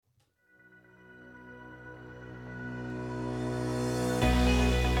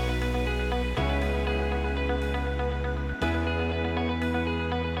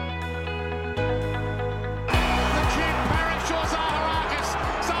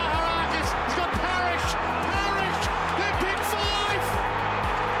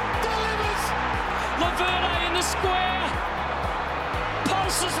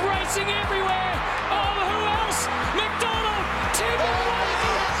chasing everywhere. Oh, who else? McDonald, Timmon.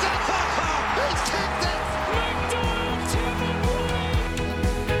 He's kicked it. McDonald, Timmon.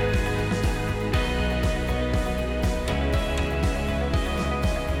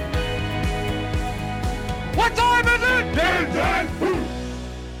 What time is it? 10.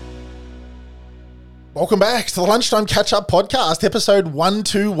 Welcome back to the Lunchtime Catch-Up Podcast, episode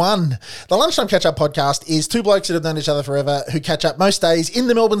 121. The Lunchtime Catch-Up Podcast is two blokes that have known each other forever who catch up most days in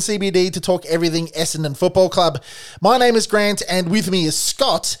the Melbourne CBD to talk everything Essendon Football Club. My name is Grant and with me is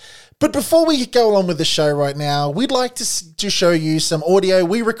Scott. But before we go along with the show right now, we'd like to show you some audio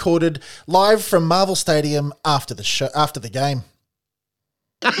we recorded live from Marvel Stadium after the game.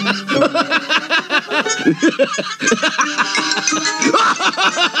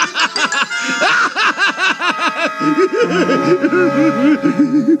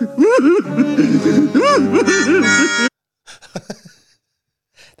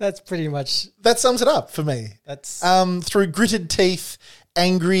 That's pretty much... That sums it up for me. That's through gritted teeth,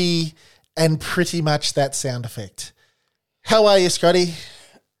 angry, and pretty much that sound effect. How are you, Scotty?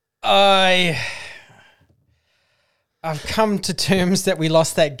 I've come to terms that we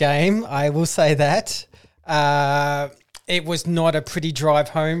lost that game. I will say that. It was not a pretty drive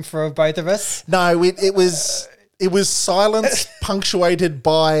home for both of us. No, it was silence punctuated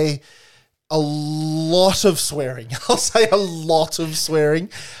by a lot of swearing. I'll say a lot of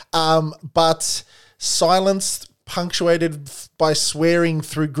swearing, but silence punctuated by swearing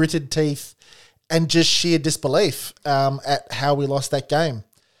through gritted teeth and just sheer disbelief at how we lost that game.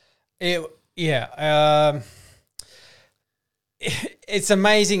 It's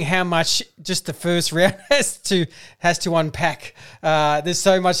amazing how much just the first round has to unpack.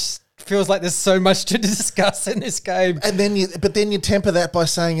 Feels like there's so much to discuss in this game. And then you temper that by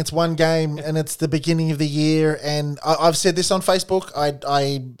saying it's one game and it's the beginning of the year. And I've said this on Facebook.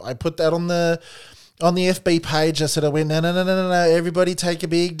 I put that on the FB page. I went, no. Everybody take a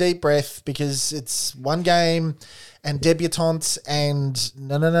big deep breath because it's one game and debutantes and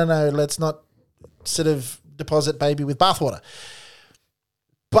no. Let's not sort of deposit baby with bathwater.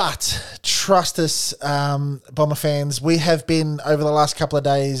 But trust us, Bomber fans, we have been over the last couple of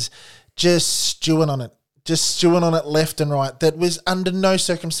days just stewing on it left and right. That was under no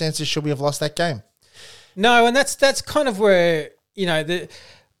circumstances should we have lost that game. No, and that's kind of where,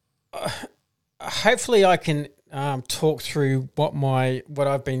 hopefully I can talk through what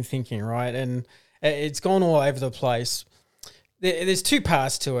I've been thinking, right? And it's gone all over the place. There's two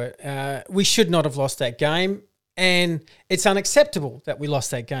parts to it. We should not have lost that game. And it's unacceptable that we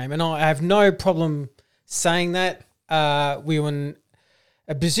lost that game. And I have no problem saying that. We were in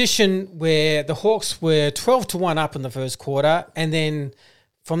a position where the Hawks were 12-1 up in the first quarter. And then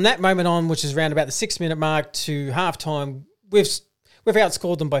from that moment on, which is around about the 6-minute mark to halftime, we've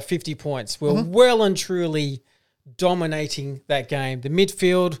outscored them by 50 points. We're well and truly dominating that game. The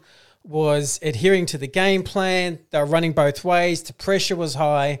midfield was adhering to the game plan. They were running both ways. The pressure was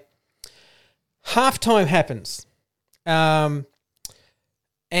high. Halftime happens, and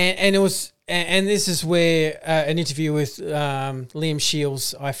this is where an interview with Liam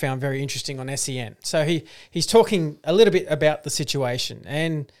Shields I found very interesting on SEN. So he's talking a little bit about the situation,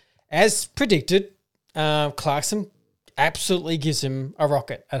 and as predicted, Clarkson absolutely gives him a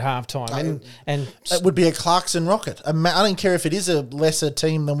rocket at halftime, and it would be a Clarkson rocket. I don't care if it is a lesser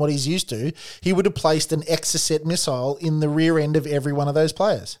team than what he's used to. He would have placed an Exocet missile in the rear end of every one of those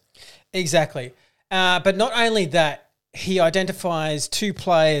players. Exactly. But not only that, he identifies two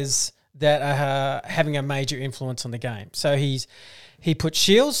players that are having a major influence on the game. So he put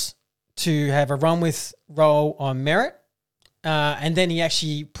Shields to have a run-with role on Merritt, and then he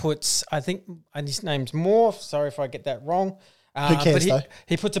actually puts, I think his name's Moore, sorry if I get that wrong. Who cares, but though?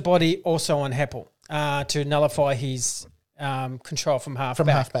 He puts a body also on Heppel to nullify his control from half-back. From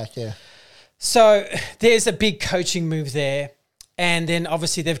half-back, yeah. So there's a big coaching move there. And then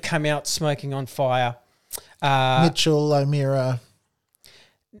obviously they've come out smoking on fire. Mitchell, O'Meara.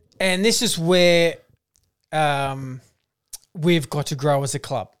 And this is where we've got to grow as a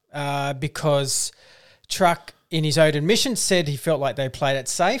club because Truck, in his own admission, said he felt like they played it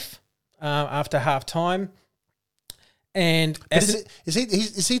safe after half time. And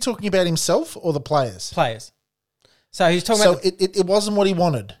is he talking about himself or the players? Players. So he's talking about... So it wasn't what he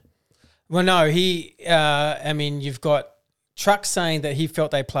wanted. Well, no, you've got Truck saying that he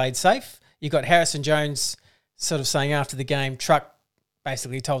felt they played safe. You've got Harrison Jones sort of saying after the game, Truck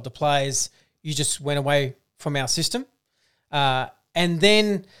basically told the players, you just went away from our system. And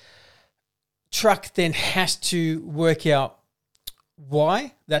then Truck then has to work out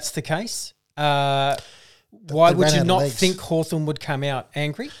why that's the case. why they would ran you out of not legs. think Hawthorn would come out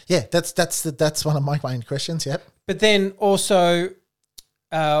angry? Yeah, that's one of my main questions. Yep. But then also,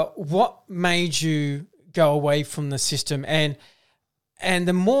 what made you go away from the system? And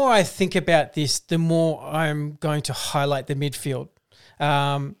the more I think about this, the more I'm going to highlight the midfield,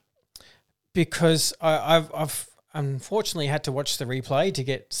 because I've unfortunately had to watch the replay to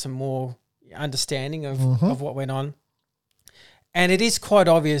get some more understanding of what went on. And it is quite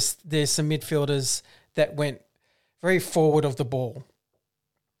obvious there's some midfielders that went very forward of the ball.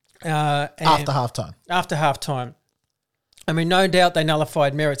 After halftime. After halftime. I mean, no doubt they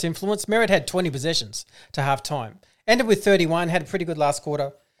nullified Merritt's influence. Merritt had 20 possessions to halftime. Ended with 31, had a pretty good last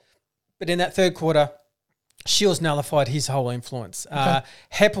quarter. But in that third quarter, Shields nullified his whole influence.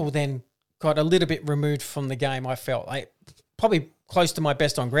 Heppel then got a little bit removed from the game, I felt. Probably close to my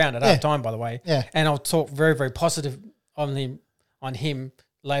best on ground at halftime, by the way. Yeah. And I'll talk very, very positive on him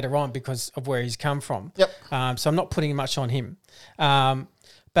later on because of where he's come from. Yep. So I'm not putting much on him.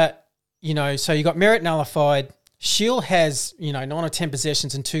 But, so you got Merritt nullified. Shield has, 9 or 10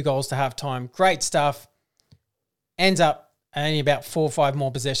 possessions and 2 goals to halftime. Great stuff. Ends up only about 4 or 5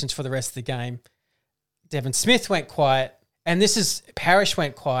 more possessions for the rest of the game. Devon Smith went quiet. And Parrish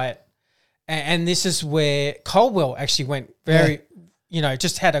went quiet. And this is where Colwell actually went very,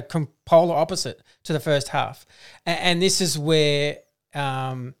 just had a polar opposite to the first half. And this is where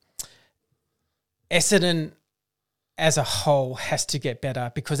Essendon as a whole has to get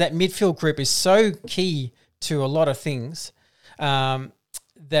better because that midfield group is so key to a lot of things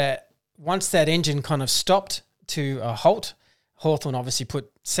that once that engine kind of stopped to a halt, Hawthorn obviously put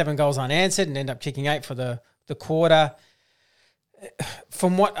 7 goals unanswered and ended up kicking 8 for the quarter.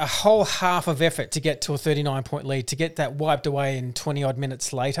 From what a whole half of effort to get to a 39-point lead, to get that wiped away in 20-odd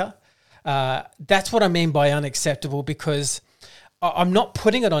minutes later, that's what I mean by unacceptable because I'm not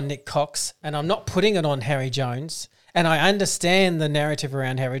putting it on Nick Cox and I'm not putting it on Harry Jones. And I understand the narrative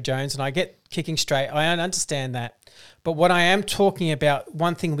around Harry Jones and I get kicking straight. I understand that. But what I am talking about,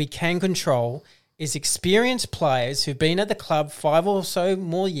 one thing we can control is experienced players who've been at the club 5 or so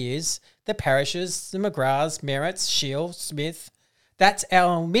more years, the Parishes, the McGraths, Merritts, Shield, Smith. That's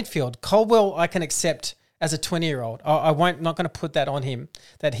our midfield. Colwell, I can accept as a 20-year-old. Not going to put that on him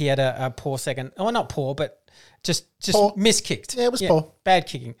that he had a poor second. Oh, not poor, but just miskicked. Yeah, it was poor. Bad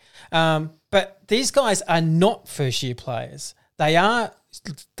kicking. But these guys are not first-year players. They are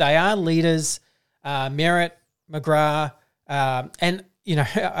leaders. Merritt, McGrath, and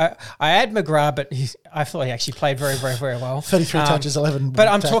I had McGrath, but I thought he actually played very, very, very well. 33 touches, 11. But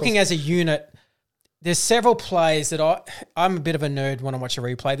I'm tackles. talking as a unit. There's several plays that I'm a bit of a nerd when I watch a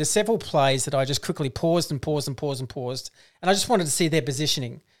replay. There's several plays that I just quickly paused. And I just wanted to see their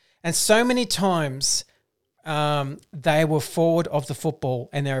positioning. And so many times they were forward of the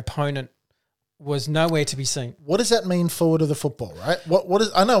football and their opponent was nowhere to be seen. What does that mean, forward of the football, right? What is?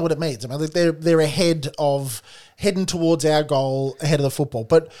 I know what it means. I mean, they're heading towards our goal ahead of the football.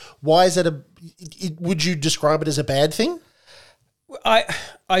 But why is that would you describe it as a bad thing?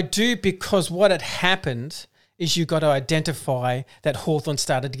 I do, because what had happened is you got to identify that Hawthorn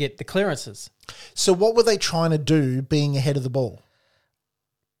started to get the clearances. So what were they trying to do being ahead of the ball?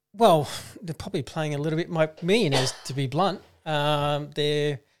 Well, they're probably playing a little bit like millionaires, to be blunt.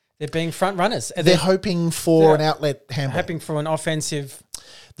 They're being front runners. They're hoping for an outlet handball. Hoping for an offensive.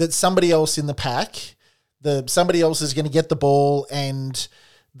 That somebody else in the pack, somebody else is going to get the ball and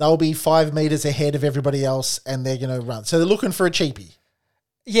they'll be 5 meters ahead of everybody else and they're going to run. So they're looking for a cheapie.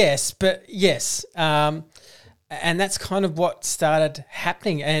 Yes. And that's kind of what started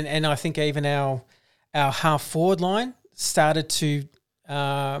happening. And I think even our half forward line started to,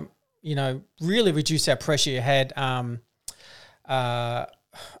 really reduce our pressure. You had, I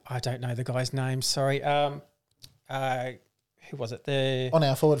don't know the guy's name. Sorry. Who was it? On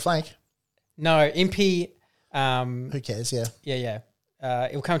our forward flank. No, Impey. Who cares? Yeah. Yeah.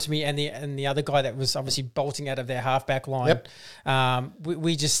 It'll come to me, and the other guy that was obviously bolting out of their halfback line. Yep.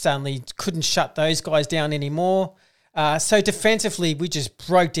 We just suddenly couldn't shut those guys down anymore. So defensively, we just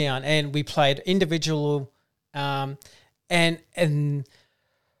broke down, and we played individual. And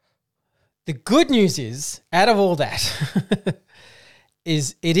the good news is, out of all that,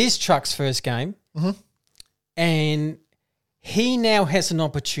 it is Truck's first game, and he now has an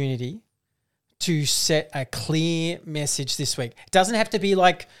opportunity to set a clear message this week. It doesn't have to be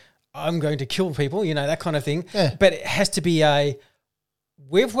like, I'm going to kill people, that kind of thing. Yeah. But it has to be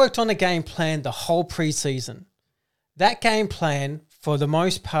we've worked on a game plan the whole preseason. That game plan, for the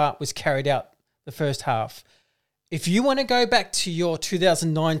most part, was carried out the first half. If you want to go back to your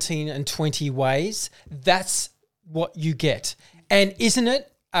 2019 and 20 ways, that's what you get. And isn't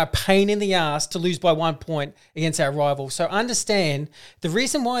it a pain in the ass to lose by 1 point against our rival. So understand the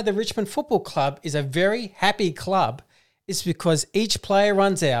reason why the Richmond Football Club is a very happy club is because each player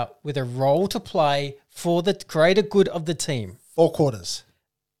runs out with a role to play for the greater good of the team. 4 quarters.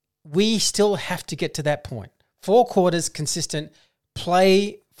 We still have to get to that point. 4 quarters consistent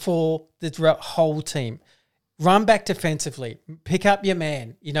play for the whole team. Run back defensively. Pick up your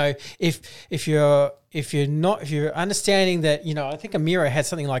man. You know, if you're understanding that, you know, I think Amira had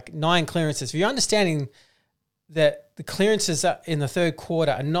something like 9 clearances. If you're understanding that the clearances in the third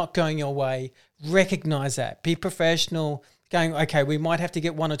quarter are not going your way, recognize that. Be professional. Going, okay, we might have to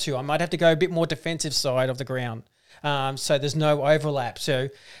get 1 or 2. I might have to go a bit more defensive side of the ground, so there's no overlap. So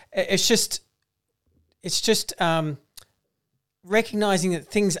it's just recognizing that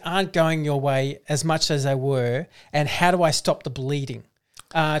things aren't going your way as much as they were, and how do I stop the bleeding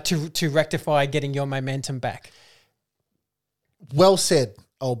to rectify getting your momentum back? Well said,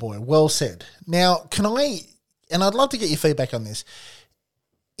 old boy. Well said. Now, and I'd love to get your feedback on this.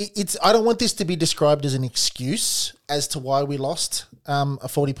 I don't want this to be described as an excuse as to why we lost a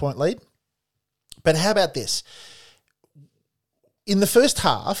 40-point lead. But how about this? In the first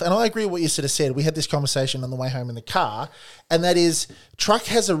half, and I agree with what you sort of said, we had this conversation on the way home in the car, and that is Truck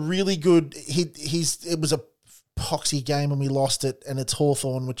has a really good it was a poxy game and we lost it, and it's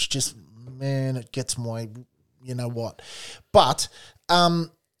Hawthorn, which just, man, it gets my you know what. But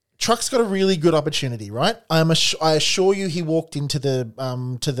Truck's got a really good opportunity, right? I assure you he walked into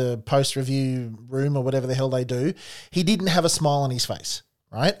the post-review room or whatever the hell they do. He didn't have a smile on his face.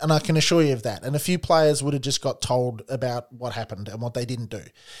 Right? And I can assure you of that. And a few players would have just got told about what happened and what they didn't do.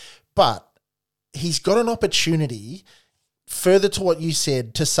 But he's got an opportunity, further to what you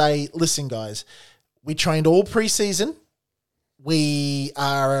said, to say, listen, guys, we trained all preseason. We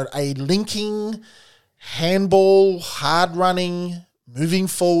are a linking, handball, hard-running, moving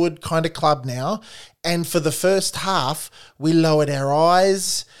forward kind of club now. And for the first half, we lowered our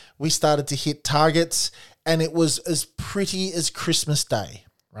eyes. We started to hit targets. And it was as pretty as Christmas Day,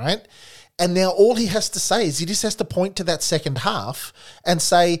 right? And now all he has to say is he just has to point to that second half and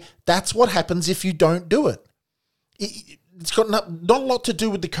say, that's what happens if you don't do it. It's got not a lot to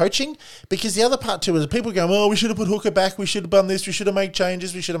do with the coaching, because the other part too is people go, oh, we should have put Hooker back. We should have done this. We should have made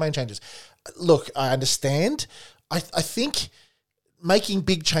changes. Look, I understand. I think making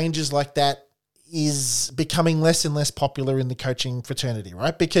big changes like that is becoming less and less popular in the coaching fraternity,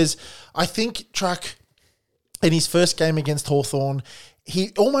 right? Because I think Truck, in his first game against Hawthorn,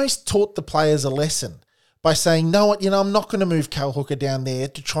 he almost taught the players a lesson by saying, no, I'm not going to move Cale Hooker down there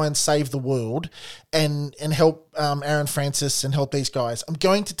to try and save the world and help Aaron Francis and help these guys. I'm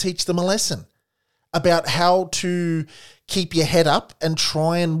going to teach them a lesson about how to keep your head up and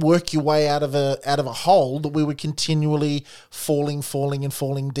try and work your way out of a hole that we were continually falling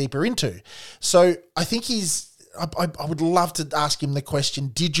deeper into. So I think I would love to ask him the question,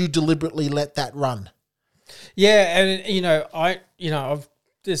 did you deliberately let that run? Yeah, and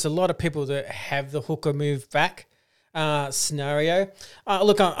there's a lot of people that have the Hooker move back scenario.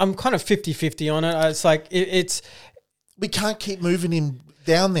 Look, I'm kind of 50-50 on it. It's like we can't keep moving him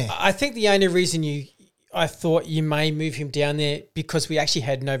down there. I think the only reason I thought you may move him down there because we actually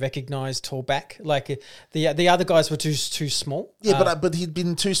had no recognised tall back. Like the other guys were too small. Yeah, but he'd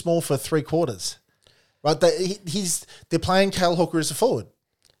been too small for 3 quarters, right? They're playing Cale Hooker as a forward.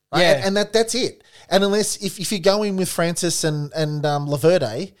 Right? Yeah. And that's it. And unless if you go in with Francis and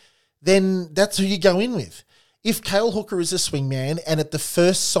Laverde, then that's who you go in with. If Cale Hooker is a swingman and at the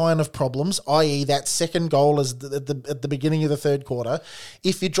first sign of problems, i.e. that second goal is at the beginning of the third quarter,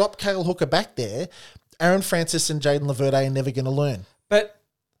 if you drop Cale Hooker back there, Aaron Francis and Jaden Laverde are never going to learn. But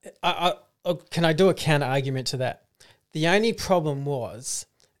can I do a counter argument to that? The only problem was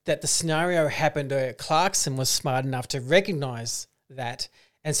that the scenario happened where Clarkson was smart enough to recognise that.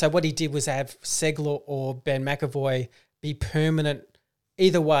 And so what he did was have Segler or Ben McAvoy be permanent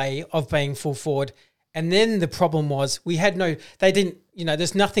either way of being full forward. And then the problem was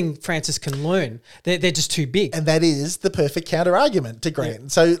there's nothing Francis can learn. They're just too big. And that is the perfect counter argument to Grant. Yeah.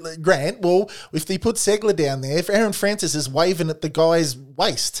 So Grant, well, if they put Segler down there, if Aaron Francis is waving at the guy's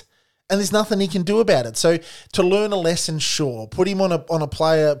waist, and there's nothing he can do about it. So to learn a lesson, sure. Put him on a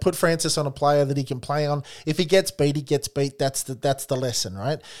player, put Francis on a player that he can play on. If he gets beat, he gets beat. That's the lesson,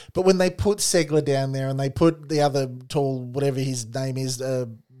 right? But when they put Segler down there and they put the other tall, whatever his name is,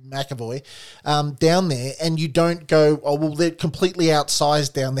 McAvoy, down there, and you don't go, oh, well, they're completely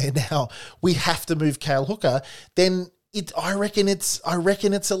outsized down there now. We have to move Cale Hooker. Then I reckon it's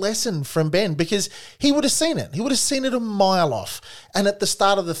a lesson from Ben, because he would have seen it. He would have seen it a mile off. And at the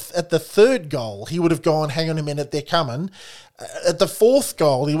start of at the third goal, he would have gone, hang on a minute, they're coming. At the fourth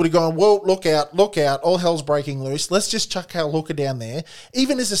goal, he would have gone, well, look out, all hell's breaking loose. Let's just chuck our hooker down there.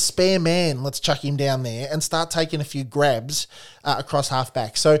 Even as a spare man, let's chuck him down there and start taking a few grabs across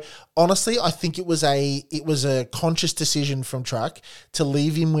half-back. So honestly, I think it was a conscious decision from Truck to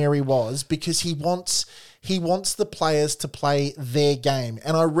leave him where he was, because he wants the players to play their game.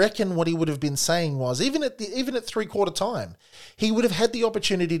 And I reckon what he would have been saying was, even at three-quarter time, he would have had the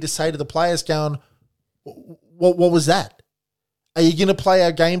opportunity to say to the players going, what was that? Are you going to play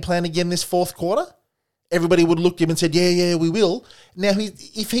our game plan again this fourth quarter? Everybody would look at him and said, yeah, we will. Now,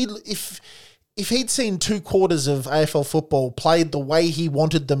 if he'd seen 2 quarters of AFL football played the way he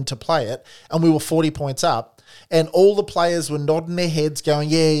wanted them to play it, and we were 40 points up, and all the players were nodding their heads going,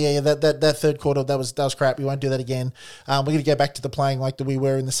 yeah, that third quarter, that was crap. We won't do that again. We're going to go back to the playing like that we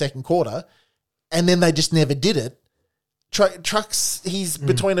were in the second quarter. And then they just never did it. Trucks, he's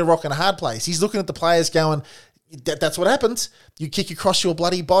between a rock and a hard place. He's looking at the players going, that's what happens. You kick across your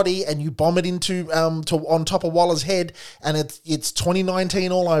bloody body and you bomb it into on top of Waller's head, and it's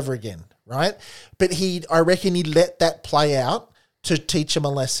 2019 all over again, right? But I reckon he let that play out to teach him a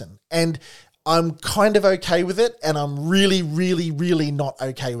lesson. And I'm kind of okay with it, and I'm really, really, really not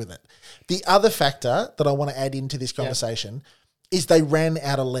okay with it. The other factor that I want to add into this conversation is they ran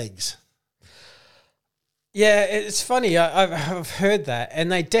out of legs. Yeah, it's funny. I've heard that, and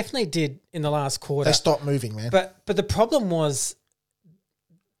they definitely did in the last quarter. They stopped moving, man. But the problem was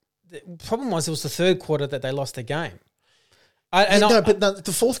it was the third quarter that they lost the game.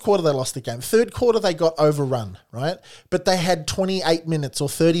 The fourth quarter they lost the game. Third quarter they got overrun, right? But they had 28 minutes or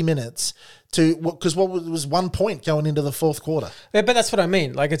 30 minutes because what was 1 point going into the fourth quarter. Yeah, but that's what I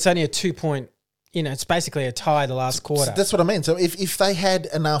mean. Like, it's only a 2-point. It's basically a tie the last quarter. So that's what I mean. So if they had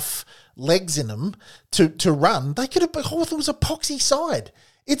enough legs in them to run, they could have. Hawthorn was a poxy side.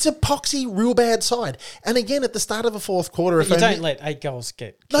 It's a poxy, real bad side. And again, at the start of a fourth quarter, you don't let 8 goals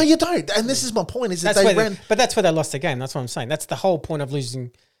get. No, you don't. And this is my point: is that they ran. But that's where they lost the game. That's what I'm saying. That's the whole point of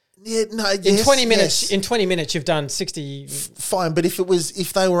losing. Yeah, no. In 20 minutes, in 20 minutes, you've done 60. Fine, but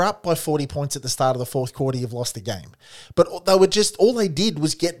if they were up by 40 points at the start of the fourth quarter, you've lost the game. But they were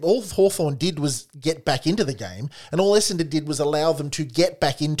all Hawthorn did was get back into the game, and all Essendon did was allow them to get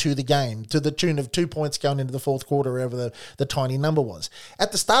back into the game to the tune of 2 points going into the fourth quarter, wherever the tiny number was.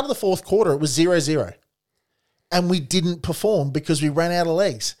 At the start of the fourth quarter, it was 0-0, and we didn't perform because we ran out of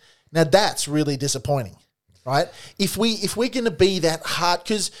legs. Now that's really disappointing. Right? If we're going to be that hard,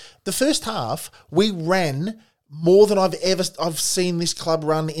 because the first half we ran more than I've seen this club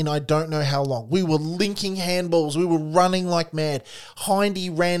run in I don't know how long. We were linking handballs. We were running like mad. Hindy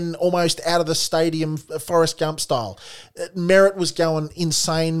ran almost out of the stadium, Forrest Gump style. Merritt was going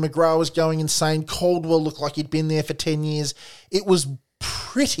insane. McGrath was going insane. Caldwell looked like he'd been there for 10 years. It was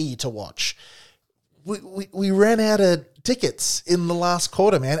pretty to watch. We ran out of tickets in the last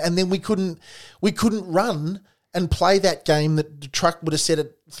quarter, man, and then we couldn't run and play that game that the Truck would have said at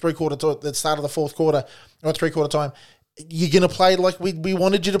the start of the fourth quarter or three-quarter time. You're going to play like we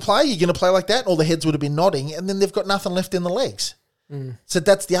wanted you to play? You're going to play like that? And all the heads would have been nodding, and then they've got nothing left in the legs. So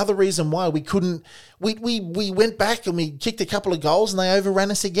that's the other reason why we couldn't. We went back and we kicked a couple of goals, and they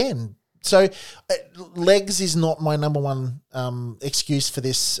overran us again. So legs is not my number one excuse for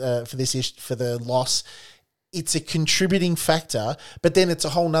the loss. It's a contributing factor, but then it's a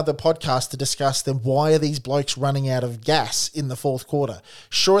whole nother podcast to discuss then why are these blokes running out of gas in the fourth quarter?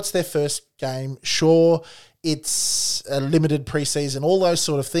 Sure, it's their first game. Sure, it's a limited preseason, all those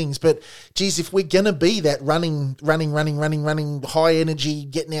sort of things. But geez, if we're going to be that running, high energy,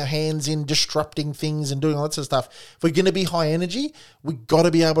 getting our hands in, disrupting things and doing all that sort of stuff, if we're going to be high energy, we've got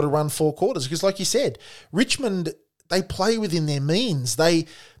to be able to run 4 quarters. Because like you said, Richmond, they play within their means. They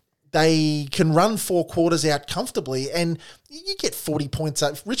can run 4 quarters out comfortably, and you get 40 points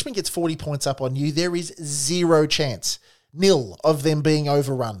up. If Richmond gets 40 points up on you, there is 0 chance, nil, of them being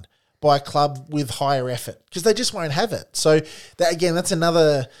overrun by a club with higher effort, because they just won't have it. So that's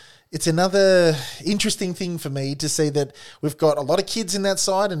another interesting thing for me to see that we've got a lot of kids in that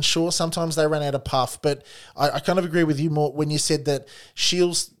side, and sure, sometimes they run out of puff, but I kind of agree with you more when you said that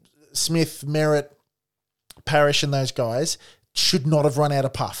Shields, Smith, Merritt, Parrish and those guys should not have run out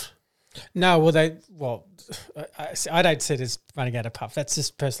of puff. No, I don't see it as running out of puff. That's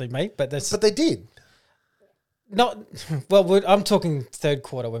just personally me, but they did. I'm talking third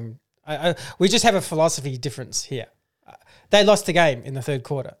quarter when we just have a philosophy difference here. They lost the game in the third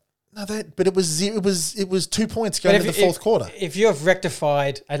quarter. No, but it was 2 points going into the fourth quarter. If you have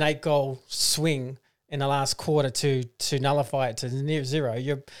rectified an 8-goal swing in the last quarter to nullify it to near zero.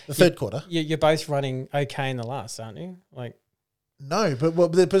 The third quarter. You're both running okay in the last, aren't you? Like, no, but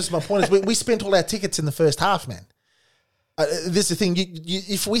my point is we spent all our tickets in the first half, man. This is the thing.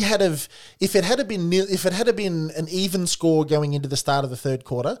 If it had been an even score going into the start of the third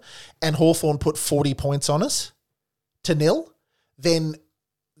quarter, and Hawthorn put 40 points on us to 0, then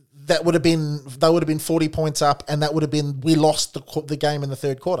they would have been 40 points up, and that would have been we lost the game in the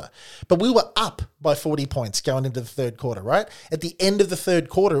third quarter. But we were up by 40 points going into the third quarter, right? At the end of the third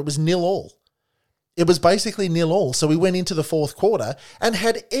quarter, it was 0-0. It was basically 0-0. So we went into the fourth quarter and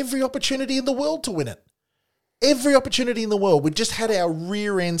had every opportunity in the world to win it. Every opportunity in the world. We just had our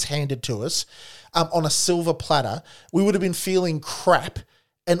rear ends handed to us on a silver platter. We would have been feeling crap,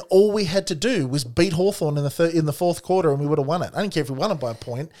 and all we had to do was beat Hawthorn in the fourth quarter, and we would have won it. I don't care if we won it by a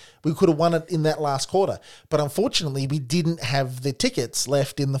point. We could have won it in that last quarter. But unfortunately, we didn't have the tickets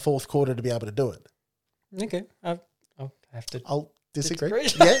left in the fourth quarter to be able to do it. Okay. I'll have to... I'll disagree.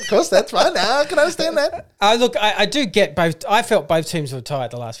 Yeah, of course, that's fine. I can understand that. Look, I do get both. I felt both teams were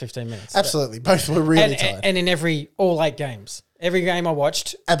tired the last 15 minutes. Absolutely. Both were really tired. And in all 8 games. Every game I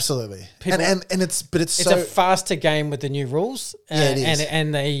watched. Absolutely. It's a faster game with the new rules. Yeah, it is.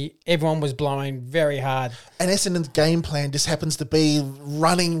 And everyone was blowing very hard. And Essendon's game plan just happens to be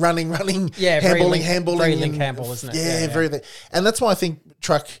running. Yeah, handballing. Very link handball, isn't it? Yeah, very. And that's why I think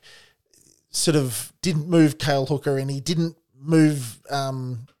Truck sort of didn't move Cale Hooker, and he didn't move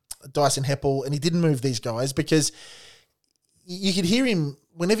Dyson Heppel, and he didn't move these guys, because you could hear him,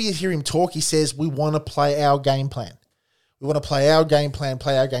 whenever you hear him talk, he says, we want to play our game plan. We want to play our game plan.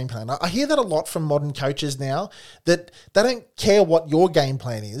 I hear that a lot from modern coaches now, that they don't care what your game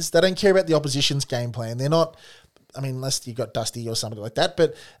plan is. They don't care about the opposition's game plan. They're not, unless you got Dusty or somebody like that,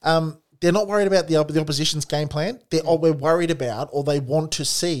 but they're not worried about the opposition's game plan. We're worried about, or they want to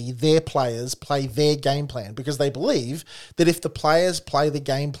see their players play their game plan, because they believe that if the players play the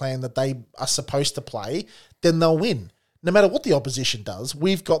game plan that they are supposed to play, then they'll win. No matter what the opposition does,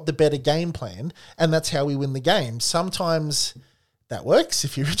 we've got the better game plan, and that's how we win the game. Sometimes that works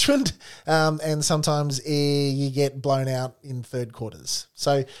if you're Richmond, and sometimes you get blown out in third quarters.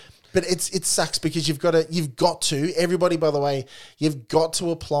 So... But it sucks, because you've got to, everybody, by the way, you've got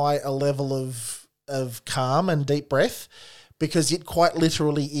to apply a level of calm and deep breath, because it quite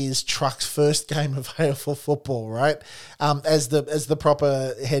literally is Truck's first game of AFL football, right? As the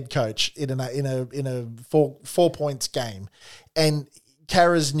proper head coach in a 4 points game, and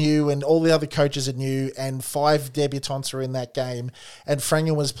Kara's new, and all the other coaches are new, and 5 debutants are in that game, and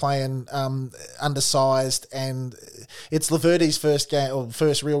Franger was playing undersized, and it's Laverty's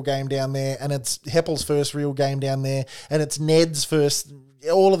first real game down there, and it's Heppel's first real game down there, and it's Ned's first.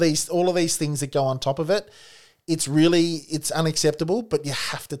 All of these things that go on top of it, it's unacceptable, but you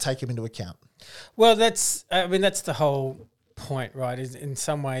have to take them into account. Well, that's the whole point, right? Is in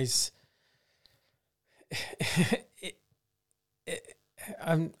some ways.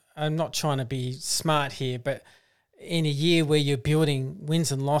 I'm not trying to be smart here, but in a year where you're building,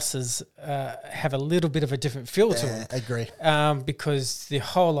 wins and losses have a little bit of a different feel to them. I agree. Because the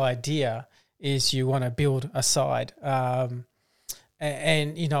whole idea is you want to build a side. And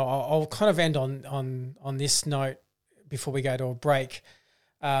I'll kind of end on this note before we go to a break.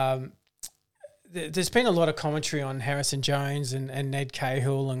 There's been a lot of commentary on Harrison Jones and Ned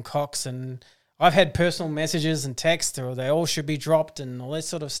Cahill and Cox, and I've had personal messages and texts, or they all should be dropped and all this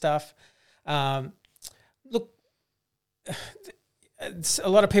sort of stuff. Look, a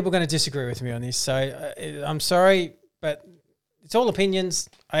lot of people are going to disagree with me on this, so I'm sorry, but it's all opinions.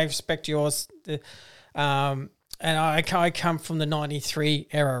 I respect yours. And I come from the 93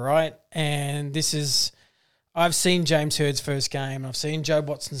 era, right? And I've seen James Hurd's first game. I've seen Joe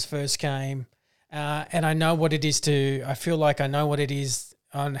Watson's first game. And I know what it is I feel like I know what it is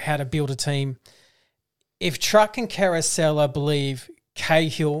on how to build a team. If Truck and Carousella believe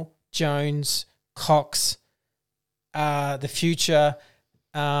Cahill, Jones, Cox are the future,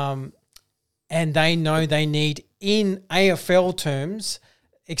 and they know they need, in AFL terms,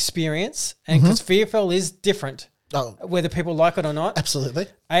 experience, and because VFL is different, whether people like it or not. Absolutely.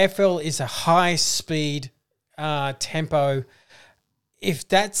 AFL is a high-speed tempo. If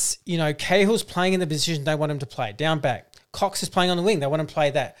that's, Cahill's playing in the position they want him to play, down back. Cox is playing on the wing. They want to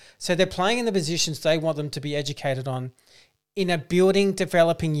play that. So they're playing in the positions they want them to be educated on. In a building,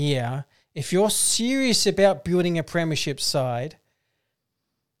 developing year, if you're serious about building a premiership side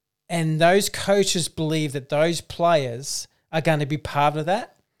and those coaches believe that those players are going to be part of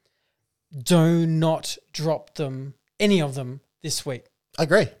that, do not drop them, any of them, this week. I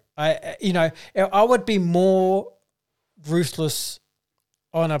agree. I would be more ruthless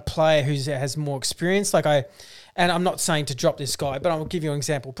on a player who has more experience. And I'm not saying to drop this guy, but I'll give you an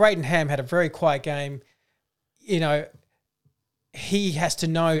example. Braden Ham had a very quiet game. He has to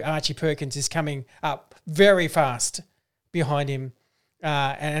know Archie Perkins is coming up very fast behind him.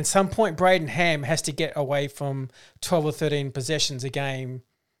 And at some point, Braden Ham has to get away from 12 or 13 possessions a game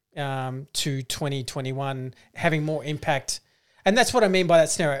to 20, 21, having more impact. And that's what I mean by that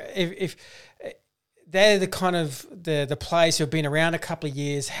scenario. If they're the kind of the players who have been around a couple of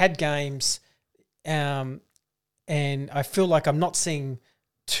years, had games, and I feel like I'm not seeing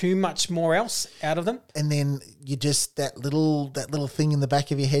too much more else out of them. And then you just that little thing in the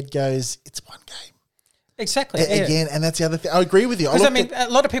back of your head goes, it's one game. Exactly. Again, and that's the other thing. I agree with you. Because a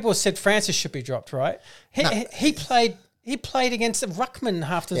lot of people have said Francis should be dropped, right? He played against Ruckman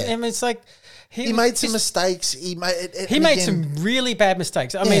half the time. It's like he made some mistakes. He made some really bad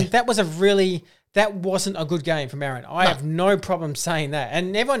mistakes. I mean, that wasn't a good game from Aaron. I have no problem saying that.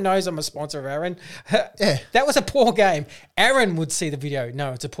 And everyone knows I'm a sponsor of Aaron. That was a poor game. Aaron would see the video.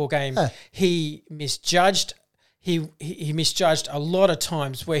 No, it's a poor game. He misjudged. He misjudged a lot of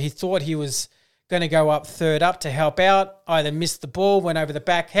times where he thought he was going to go up third up to help out, either missed the ball, went over the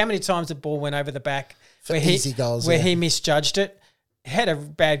back. How many times the ball went over the back? For easy goals. Where he misjudged it. Had a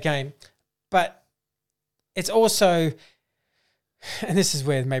bad game. But it's also... And this is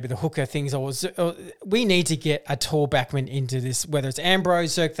where maybe the hooker things we need to get a tall backman into this, whether it's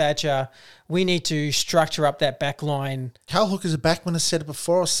Ambrose, Zerk Thatcher. We need to structure up that back line. Carl Hooker's a backman. I said it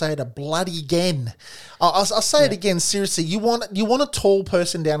before. I'll say it a bloody again. I'll say it again. Seriously, you want a tall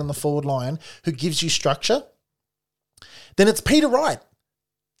person down in the forward line who gives you structure? Then it's Peter Wright.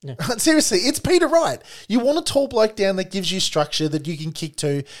 Yeah. Seriously, it's Peter Wright. You want a tall bloke down that gives you structure that you can kick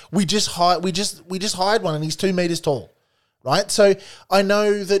to. We just hired one, and he's 2 meters tall. Right, so I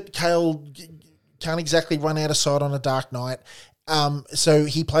know that Kale can't exactly run out of sight on a dark night, so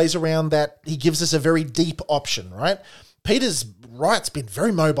he plays around that. He gives us a very deep option, right? Peter's Wright's been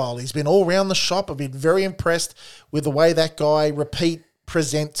very mobile. He's been all around the shop. I've been very impressed with the way that guy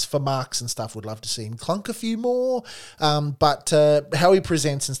presents for marks and stuff. Would love to see him clunk a few more, but how he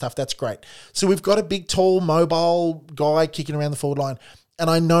presents and stuff, that's great. So we've got a big, tall, mobile guy kicking around the forward line, and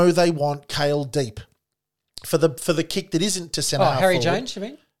I know they want Kale deep. For the kick that isn't to centre half Harry forward. Jones, you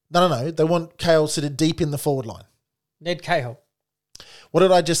mean? No. They want Kale sort of deep in the forward line. Ned Cahill. What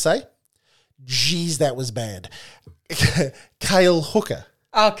did I just say? Jeez, that was bad. Kale Hooker.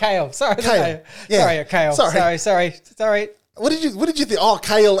 Oh, Kale. Sorry. Kale. Yeah. Sorry, Kale. Sorry. What did you think? Oh,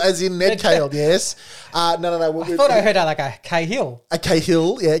 Kale as in Ned Cahill, yes. No. I thought I heard like a Cahill. A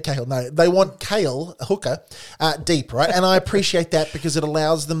Cahill, yeah, Cahill. No, they want Kale, Hooker, deep, right? And I appreciate that because it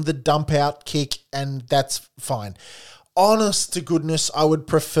allows them the dump out kick, and that's fine. Honest to goodness, I would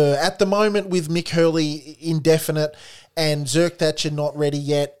prefer, at the moment with Mick Hurley indefinite and Zerk Thatcher not ready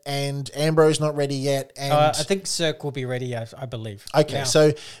yet and Ambrose not ready yet. And I think Zerk will be ready, I believe. Okay, now.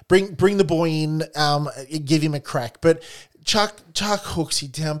 So bring the boy in, give him a crack. But Chuck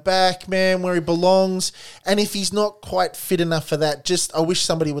Hooksy down back, man, where he belongs. And if he's not quite fit enough for that, I wish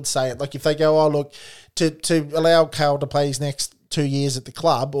somebody would say it. Like if they go, oh, look, to allow Carl to play his next 2 years at the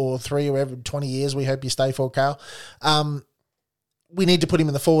club or 3 or every 20 years, we hope you stay for, Carl. We need to put him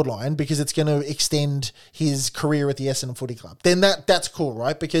in the forward line because it's going to extend his career at the Essendon Footy Club. Then that's cool,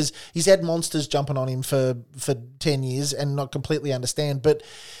 right? Because he's had monsters jumping on him for 10 years and not completely understand. But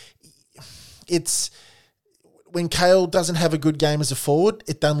it's... when Kale doesn't have a good game as a forward,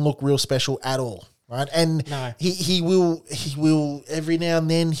 it doesn't look real special at all, right? And no. he will every now and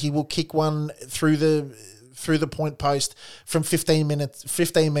then he will kick one through the point post from 15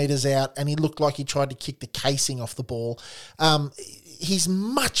 meters out, and he looked like he tried to kick the casing off the ball. He's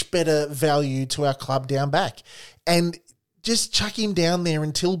much better value to our club down back, and just chuck him down there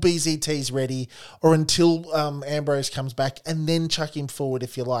until BZT's ready or until Ambrose comes back, and then chuck him forward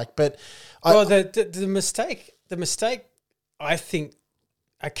if you like. But the mistake, I think,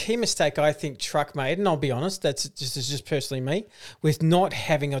 a key mistake I think Truck made, and I'll be honest, this is just personally me, with not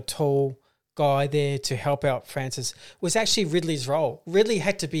having a tall guy there to help out Francis, was actually Ridley's role. Ridley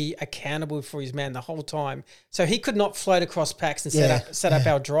had to be accountable for his man the whole time, so he could not float across packs and set up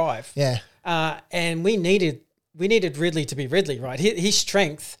our drive. Yeah, and we needed Ridley to be Ridley, right? His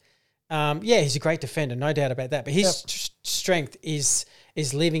strength, he's a great defender, no doubt about that. But his strength is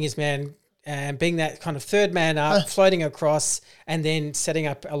leaving his man and being that kind of third man up, floating across, and then setting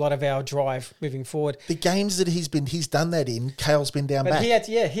up a lot of our drive moving forward. The games that he's done that in, Kale's been down back. He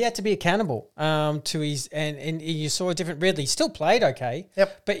had to be accountable to his, and you saw a different Ridley. Still played okay,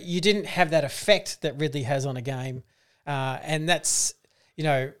 but you didn't have that effect that Ridley has on a game, and that's,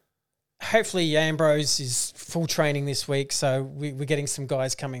 hopefully Ambrose is full training this week, so we're getting some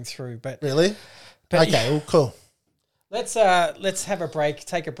guys coming through. But Really? But Okay, well, cool. let's have a break,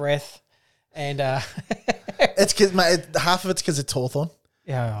 take a breath, and It's because, mate, half of it's because it's Hawthorn.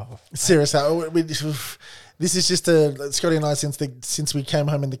 yeah, Seriously, this is just Scotty and I, since we came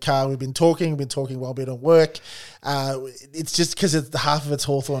home in the car, we've been talking while we've been at work. It's just because it's half of it's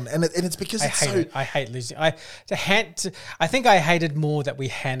Hawthorn, and it's because I hate losing. I think I hated more that we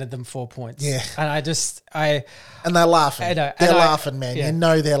handed them 4 points. Yeah. And they're laughing. I know, They're laughing, man. yeah. You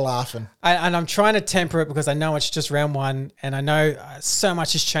know they're laughing. And I'm trying to temper it because I know it's just round one, and I know so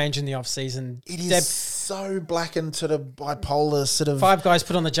much has changed in the off season. It is so black and sort of bipolar, sort of. 5 guys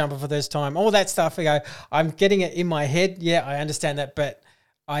put on the jumper for this time, all that stuff. I'm getting it in my head. Yeah, I understand that, but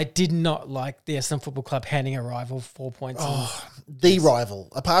I did not like the Essendon Football Club handing a rival 4 points. The rival,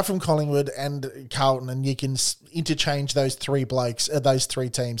 apart from Collingwood and Carlton, and you can interchange those three blokes, those three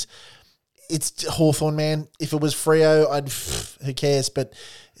teams. It's Hawthorn, man. If it was Freo, who cares? But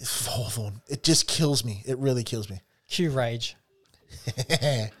Hawthorn, it just kills me. It really kills me. Cue rage.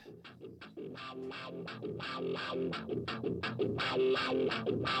 And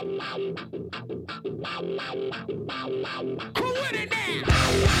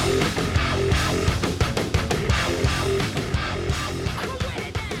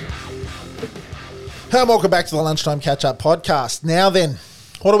welcome back to the Lunchtime Catch-Up podcast. Now then,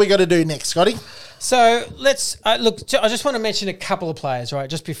 what do we got to do next, Scotty? So let's look. I just want to mention a couple of players, right?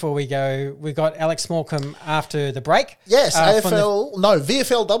 Just before we go, we got Alex Morcom after the break. Yes,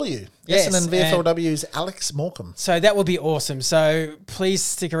 VFLW. Yes, Essendon VFLW's Alex Morcom. So that will be awesome. So please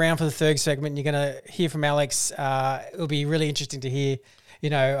stick around for the third segment. You're going to hear from Alex. It'll be really interesting to hear,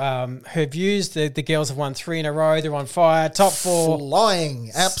 her views. The girls have won 3 in a row. They're on fire. Top 4. Flying.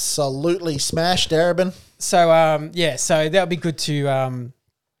 Absolutely smashed, Darabin. So, so that'll be good to...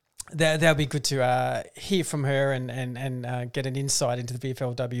 That'll be good to hear from her and get an insight into the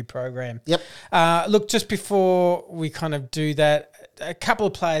VFLW program. Yep. Look, just before we kind of do that, a couple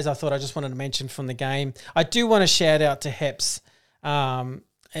of players I thought I just wanted to mention from the game. I do want to shout out to Heps.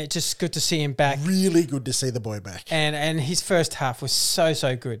 It's just good to see him back. Really good to see the boy back. And his first half was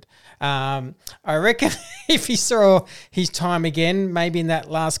so good. I reckon if he saw his time again, maybe in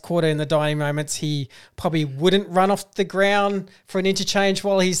that last quarter in the dying moments, he probably wouldn't run off the ground for an interchange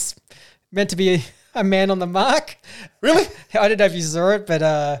while he's meant to be a man on the mark. Really? I don't know if you saw it,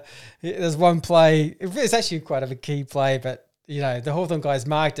 but there's one play. It's actually quite a key play, but, the Hawthorn guys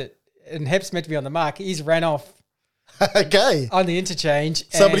marked it, and Hep's meant to be on the mark. He's ran off. Okay. On the interchange.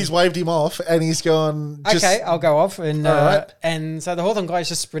 Somebody's waved him off and he's gone... Okay, I'll go off. And all right. And so the Hawthorn guys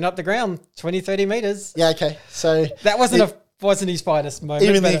just sprint up the ground 20, 30 metres. Yeah, okay. So... That wasn't his finest moment.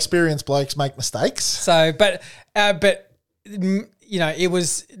 Even the experienced blokes make mistakes. So, but it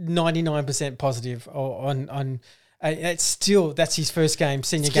was 99% positive on it's still, that's his first game,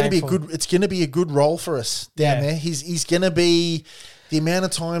 senior game. It's going to be a good role for us down there. He's going to be... The amount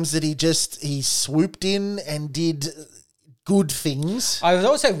of times that he swooped in and did good things. I was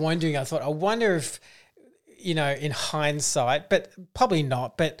also wondering, I wonder if, in hindsight, but probably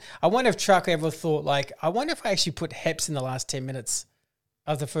not, but I wonder if Truck ever thought, I wonder if I actually put Heps in the last 10 minutes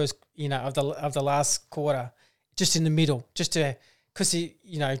of the first, of the last quarter, just in the middle, just to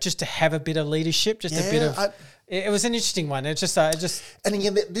have a bit of leadership, a bit of... It was an interesting one. And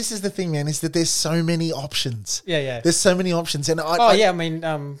again, this is the thing, man, is that there's so many options. Yeah. There's so many options. And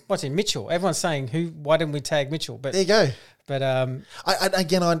what's in Mitchell? Everyone's saying, why didn't we tag Mitchell? But there you go. But I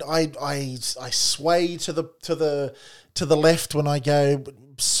sway to the left when I go,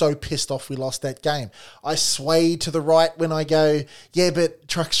 so pissed off we lost that game. I sway to the right when I go, yeah, but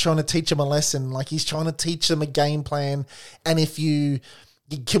Truck's trying to teach him a lesson. He's trying to teach them a game plan. And if you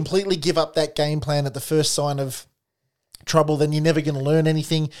completely give up that game plan at the first sign of trouble, then you're never going to learn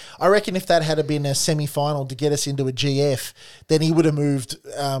anything. I reckon if that had been a semi-final to get us into a GF, then he would have moved.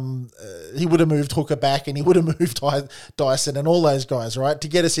 He would have moved Hooker back, and he would have moved Dyson and all those guys, right, to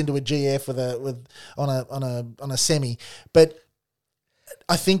get us into a GF on a semi. But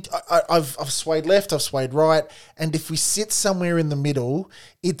I think I've swayed left, I've swayed right, and if we sit somewhere in the middle,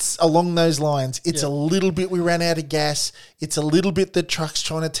 it's along those lines. It's a little bit we ran out of gas. It's a little bit that Truck's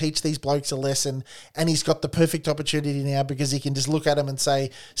trying to teach these blokes a lesson, and he's got the perfect opportunity now because he can just look at them and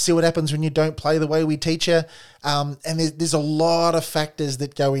say, see what happens when you don't play the way we teach you. And there's a lot of factors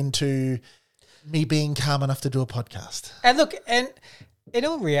that go into me being calm enough to do a podcast. And look, in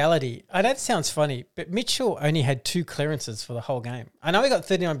all reality, I know it sounds funny, but Mitchell only had 2 clearances for the whole game. I know he got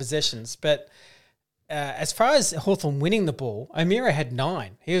 39 possessions, but as far as Hawthorn winning the ball, O'Meara had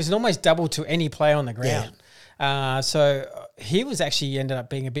 9. He was almost double to any player on the ground. Yeah. So he was actually ended up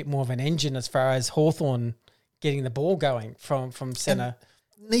being a bit more of an engine as far as Hawthorn getting the ball going from centre.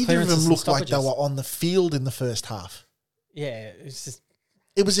 Neither of them looked like they were on the field in the first half. Yeah, it's just...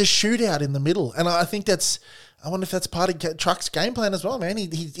 It was a shootout in the middle, and I think I wonder if that's part of Truck's game plan as well, man.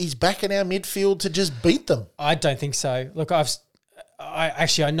 He's backing our midfield to just beat them. I don't think so. Look, I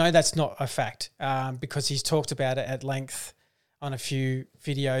know that's not a fact because he's talked about it at length on a few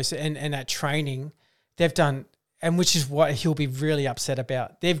videos and at training. They've done, and which is what he'll be really upset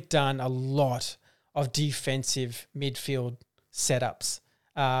about. They've done a lot of defensive midfield setups,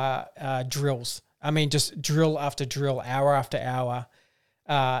 drills. I mean, just drill after drill, hour after hour.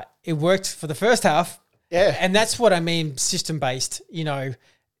 It worked for the first half. Yeah. And that's what I mean, system-based. You know,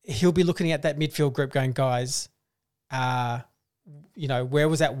 he'll be looking at that midfield group going, guys, you know, where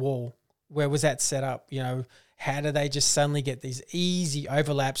was that wall? Where was that set up? You know, how do they just suddenly get these easy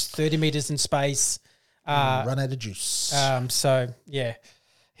overlaps, 30 metres in space? Run out of juice. So, yeah,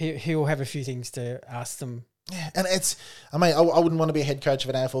 he'll have a few things to ask them. Yeah, and I wouldn't want to be a head coach of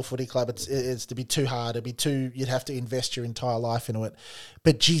an AFL footy club. It's to be too hard. you'd have to invest your entire life into it.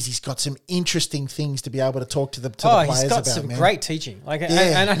 But geez, he's got some interesting things to be able to talk to the players about. He's got some great teaching. Like,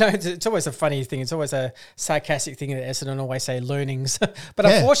 and I know it's always a funny thing. It's always a sarcastic thing that Essendon always say learnings. But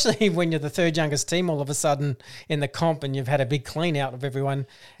unfortunately, when you're the third youngest team, all of a sudden in the comp and you've had a big clean out of everyone.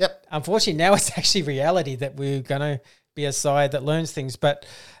 Yep. Unfortunately, now it's actually reality that we're going to be a side that learns things. But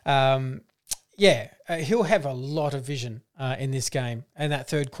he'll have a lot of vision in this game and that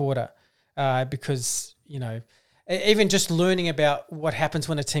third quarter because, you know, even just learning about what happens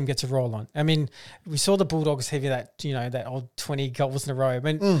when a team gets a roll on. I mean, we saw the Bulldogs have that old 20 goals in a row. I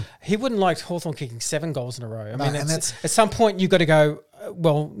mean, he wouldn't like Hawthorn kicking 7 goals in a row. I mean, at some point you've got to go,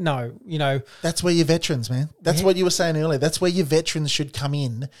 well, no, you know. That's where your veterans, man. That's what you were saying earlier. That's where your veterans should come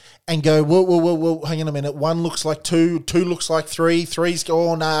in and go, whoa, hang on a minute. 1 looks like 2, 2 looks like 3, 3's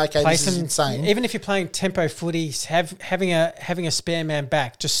go, okay, this is insane. Even if you're playing tempo footy, having a spare man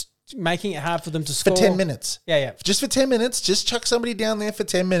back, just making it hard for them to score. For 10 minutes. Yeah. Just for 10 minutes. Just chuck somebody down there for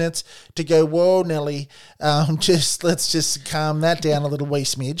 10 minutes to go, whoa, Nelly, let's just calm that down a little wee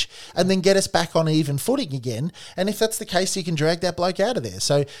smidge and then get us back on even footing again. And if that's the case, you can drag that bloke out of there.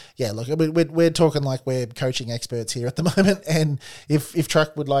 So, yeah, look, we're talking like we're coaching experts here at the moment. And if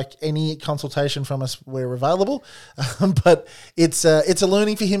Truck would like any consultation from us, we're available. But it's a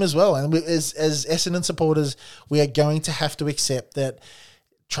learning for him as well. And as Essendon supporters, we are going to have to accept that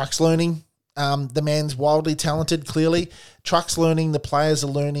Truck's learning. The man's wildly talented, clearly. Truck's learning, the players are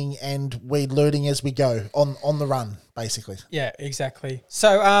learning, and we're learning as we go on the run, basically. Yeah, exactly.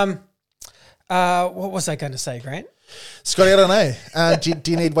 So, what was I going to say, Grant? Scotty, I don't know.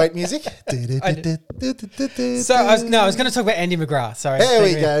 Do you need weight music? So, I was going to talk about Andy McGrath. Sorry. There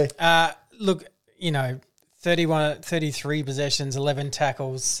we go. Look, you know, 33 possessions, 11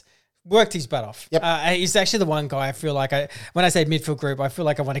 tackles. Worked his butt off. Yep. He's actually the one guy I feel like when I say midfield group, I feel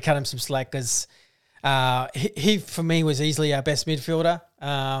like I want to cut him some slack because he for me was easily our best midfielder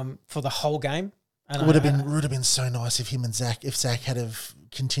for the whole game. And it would have been so nice if Zach had have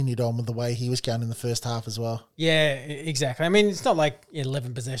continued on with the way he was going in the first half as well. Yeah, exactly. I mean, it's not like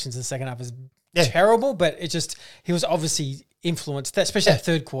 11 possessions in the second half is terrible, but it just he was obviously influenced, especially that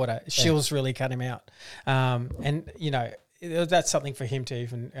third quarter. Shields really cut him out, and you know. That's something for him to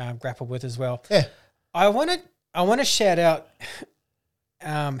even grapple with as well. Yeah, I want to shout out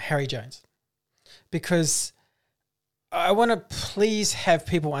Harry Jones because I want to please have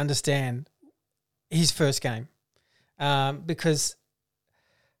people understand his first game because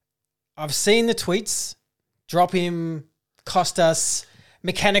I've seen the tweets drop him, cost us,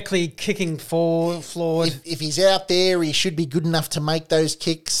 mechanically kicking flawed. If he's out there, he should be good enough to make those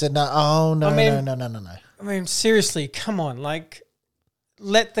kicks. And no. I mean, seriously, come on. Like,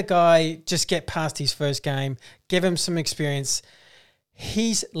 let the guy just get past his first game, give him some experience.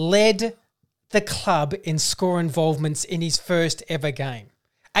 He's led the club in score involvements in his first ever game.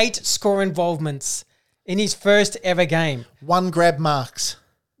 8 score involvements in his first ever game. 1 grab marks.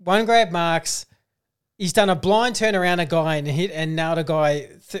 He's done a blind turn around a guy and nailed a guy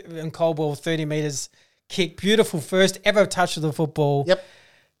in cold ball 30 metres kick. Beautiful first ever touch of the football. Yep.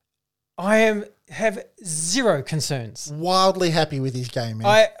 I have zero concerns. Wildly happy with his game,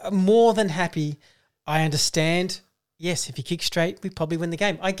 man. I'm more than happy. I understand. Yes, if he kicks straight, we probably win the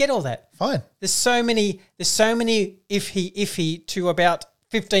game. I get all that. Fine. There's so many iffy to about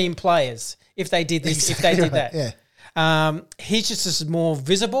 15 players if they did this, if they did that. Yeah. He's just more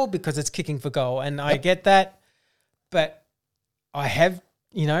visible because it's kicking for goal, and I get that. But I have,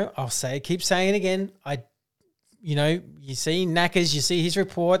 I'll keep saying it again. You see Knackers, you see his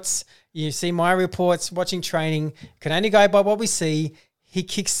reports, you see my reports, watching training, can only go by what we see. He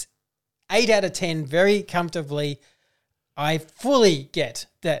kicks 8 out of 10 very comfortably. I fully get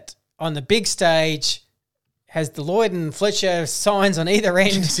that on the big stage, has the Lloyd and Fletcher signs on either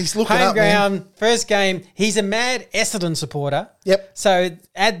end. Jeez, he's looking home up, ground, man. first game. He's a mad Essendon supporter. Yep. So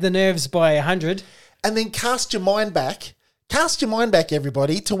add the nerves by 100. And then cast your mind back,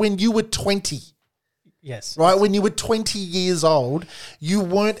 everybody, to when you were 20. Yes. Right, when you were 20 years old, you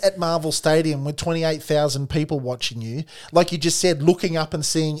weren't at Marvel Stadium with 28,000 people watching you. Like you just said, looking up and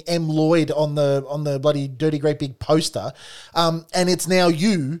seeing M. Lloyd on the bloody dirty great big poster. And it's now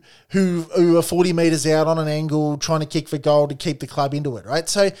you who are 40 metres out on an angle trying to kick for goal to keep the club into it, right?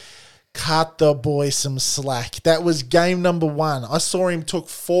 So cut the boy some slack. That was game number 1. I saw him take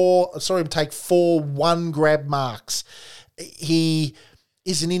 4 one-grab marks. He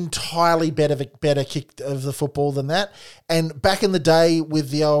is an entirely better kick of the football than that. And back in the day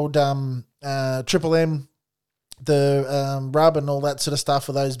with the old Triple M, the rub and all that sort of stuff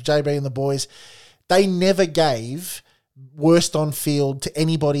for those JB and the boys, they never gave worst on field to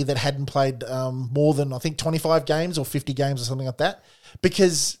anybody that hadn't played more than, I think, 25 games or 50 games or something like that,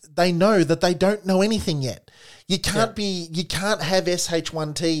 because they know that they don't know anything yet. You can't you can't have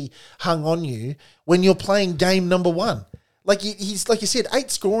SH1T hung on you when you're playing game number 1. Like he's like you said, 8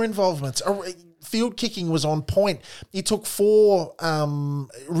 score involvements. Field kicking was on point. He took 4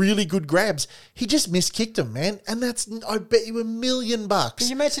 really good grabs. He just miskicked them, man. And that's, I bet you $1 million. Can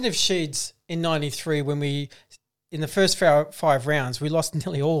you imagine if Sheeds in 93, when we, in the first 5 rounds, we lost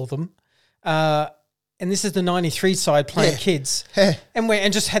nearly all of them. And this is the 93 side playing kids.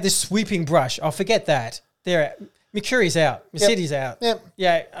 And just had this sweeping brush. Oh, forget that. McCurry's out. Mercedes out. Yep.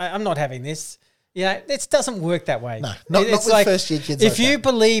 Yeah, I'm not having this. Yeah, it doesn't work that way. No, not with like, first-year kids. If you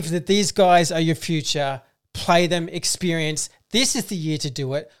believe that these guys are your future, play them, experience. This is the year to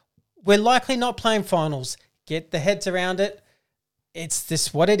do it. We're likely not playing finals. Get the heads around it. It's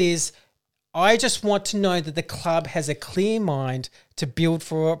this what it is. I just want to know that the club has a clear mind to build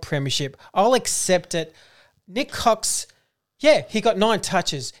for a premiership. I'll accept it. Nick Cox, he got 9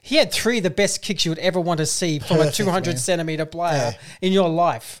 touches. He had 3 of the best kicks you would ever want to see from a 200-centimetre player in your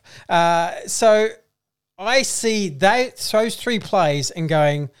life. So I see those 3 plays and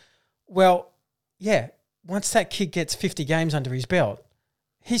going, well, once that kid gets 50 games under his belt,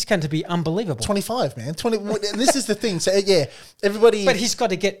 he's going to be unbelievable. 25, man. 20. And this is the thing. So, everybody... But he's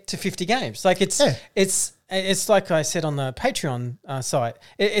got to get to 50 games. Like, it's like I said on the Patreon site.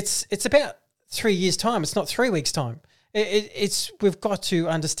 It's about 3 years' time. It's not 3 weeks' time. We've got to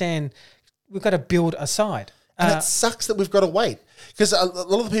understand, we've got to build a side. And it sucks that we've got to wait, because a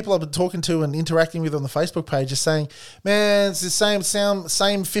lot of the people I've been talking to and interacting with on the Facebook page are saying, man, it's the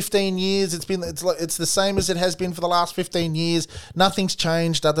same 15 years. It's the same as it has been for the last 15 years. Nothing's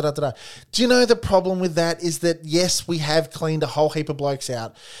changed. Da, da, da, da, da. Do you know the problem with that is that, yes, we have cleaned a whole heap of blokes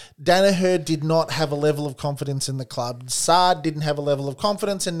out. Danaher did not have a level of confidence in the club. Saad didn't have a level of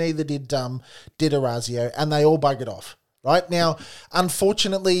confidence, and neither did Orazio, and they all buggered off. Right now,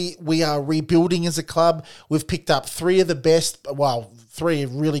 unfortunately, we are rebuilding as a club. We've picked up 3 of the best, 3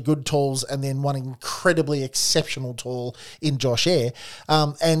 really good tools, and then 1 incredibly exceptional tool in Josh Eyre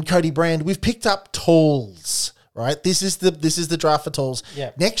and Cody Brand. We've picked up tools. Right, this is the draft for tools. Yeah.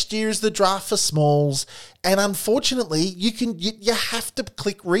 Next year is the draft for smalls, and unfortunately, you have to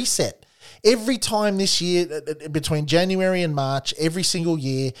click reset. Every time this year, between January and March, every single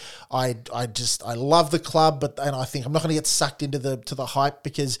year, I love the club, and I think I'm not going to get sucked into the hype,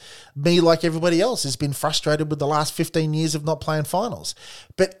 because me, like everybody else, has been frustrated with the last 15 years of not playing finals.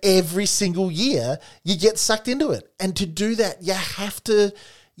 But every single year, you get sucked into it, and to do that, you have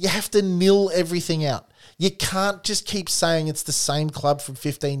to nil everything out. You can't just keep saying it's the same club from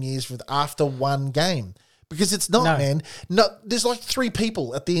 15 years after 1 game. Because it's not, man. No, there's like 3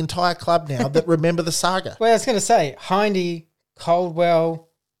 people at the entire club now that remember the saga. Well, I was going to say, Hindy, Caldwell,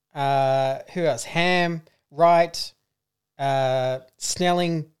 who else? Ham, Wright,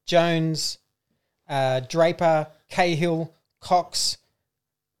 Snelling, Jones, Draper, Cahill, Cox.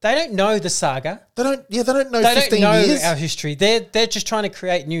 They don't know the saga. They don't know 15 years. They don't know our history. They're just trying to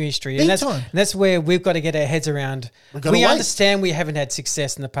create new history. And that's where we've got to get our heads around. We understand we haven't had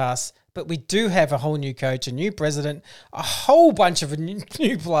success in the past, but we do have a whole new coach, a new president, a whole bunch of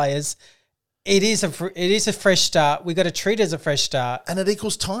new players. It is a fresh start. We've got to treat it as a fresh start. And it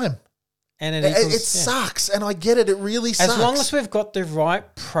equals time. And it sucks. And I get it. It really sucks. As long as we've got the right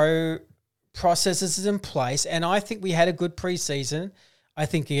processes in place, and I think we had a good preseason. I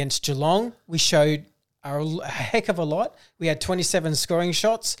think against Geelong, we showed a heck of a lot. We had 27 scoring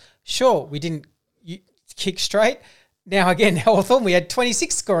shots. Sure, we didn't kick straight. Now, again, Hawthorn, we had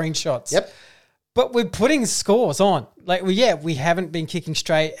 26 scoring shots. Yep. But we're putting scores on. Like, we haven't been kicking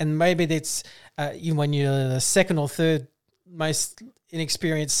straight, and maybe that's when you're the second or third most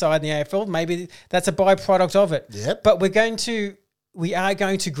inexperienced side in the AFL, maybe that's a byproduct of it. Yep. But we are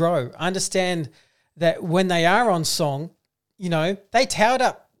going to grow. Understand that when they are on song, they towered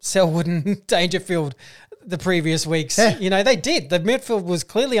up Selwood and Dangerfield the previous weeks. Yeah. They did. The midfield was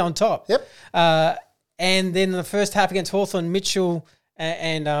clearly on top. Yep. And then the first half against Hawthorn, Mitchell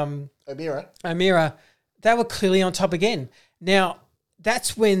and O'Meara, they were clearly on top again. Now,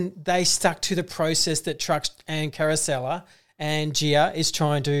 that's when they stuck to the process that Trucks and Carousella and Gia is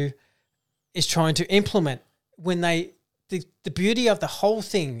trying to implement. When the beauty of the whole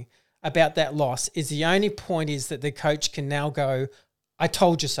thing about that loss is the only point is that the coach can now go, I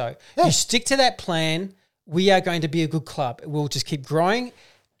told you so. Yeah. You stick to that plan. We are going to be a good club. We'll just keep growing.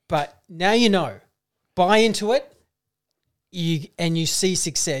 But now buy into it. You see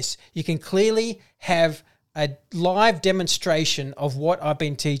success. You can clearly have a live demonstration of what I've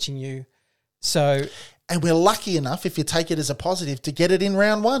been teaching you. So, and we're lucky enough, if you take it as a positive, to get it in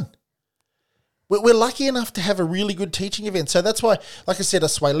round one. We're lucky enough to have a really good teaching event. So that's why, like I said, I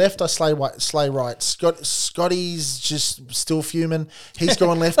sway left, I slay right. Scotty's just still fuming. He's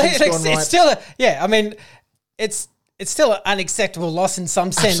gone left, he's gone right. It's still it's still an unacceptable loss in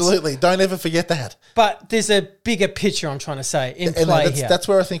some sense. Absolutely. Don't ever forget that. But there's a bigger picture I'm trying to say in play here. That's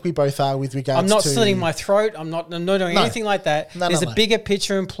where I think we both are with regards to... I'm not slitting my throat. I'm not doing anything like that. There's a bigger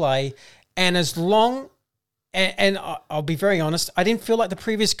picture in play. And as long... And I'll be very honest, I didn't feel like the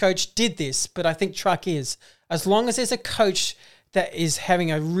previous coach did this, but I think Truck is. As long as there's a coach that is having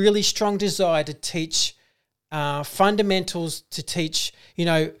a really strong desire to teach fundamentals, to teach, he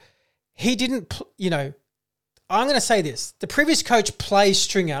didn't, I'm going to say this. The previous coach plays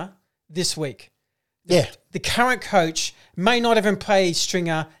Stringer this week. Yeah. The current coach may not even play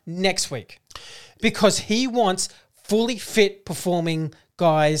Stringer next week because he wants fully fit performing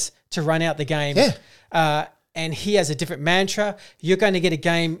guys to run out the game. Yeah. And he has a different mantra. You're going to get a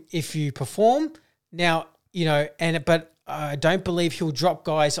game if you perform. Now, but I don't believe he'll drop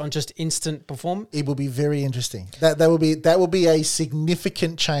guys on just instant perform. It will be very interesting. That will be a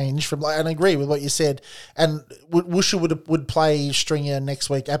significant change from. And I agree with what you said. And Woosha would play Stringer next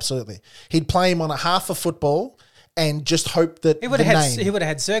week. Absolutely, he'd play him on a half of football and just hope that he would have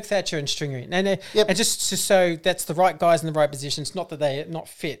had Zerk, Thatcher, and Stringer in, and just so that's the right guys in the right positions. Not that they're not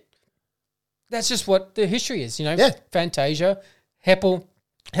fit. That's just what the history is, Yeah. Fantasia, Heppel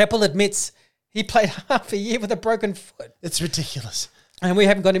admits he played half a year with a broken foot. It's ridiculous. And we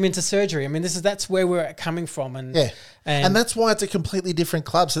haven't got him into surgery. I mean, that's where we're coming from. And that's why it's a completely different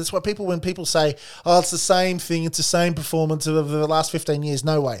club. So that's why when people say, oh, it's the same thing, it's the same performance of the last 15 years,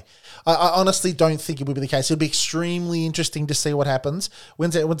 no way. I honestly don't think it would be the case. It'll be extremely interesting to see what happens.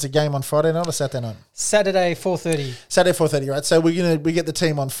 When's the game on Friday night or Saturday night? Saturday, 4:30. Saturday, 4:30, right? So we get the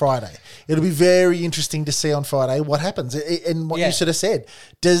team on Friday. It'll be very interesting to see on Friday what happens. And what you should have said.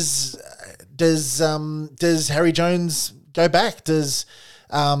 Does Harry Jones go back? Does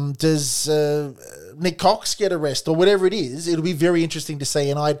Nick Cox get a rest or whatever it is? It'll be very interesting to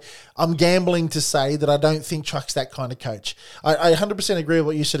see. And I'm gambling to say that I don't think Truck's that kind of coach. I 100% agree with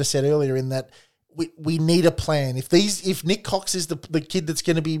what you should have said earlier in that we need a plan. If Nick Cox is the kid that's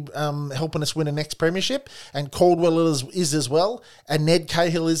going to be helping us win a next premiership, and Caldwell is as well, and Ned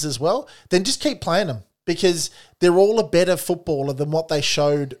Cahill is as well, then just keep playing them because they're all a better footballer than what they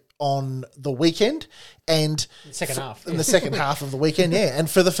showed on the weekend and the second half. In the second half of the weekend, yeah. And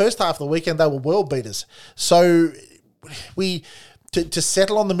for the first half of the weekend, they were world beaters. So to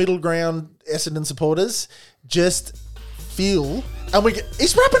settle on the middle ground, Essendon supporters, just feel... And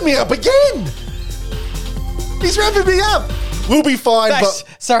he's wrapping me up again! He's wrapping me up! We'll be fine,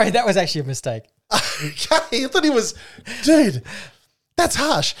 Sorry, that was actually a mistake. Okay, I thought he was... Dude, that's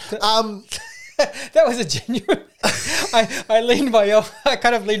harsh. That was a genuine... I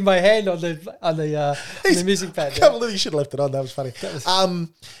kind of leaned my hand on the music pad. I can't believe you should have left it on. That was funny.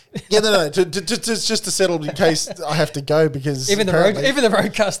 No. Just to settle in case I have to go because even the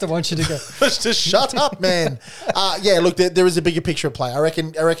roadcaster wants you to go. Just shut up, man. Look, there is a bigger picture at play. I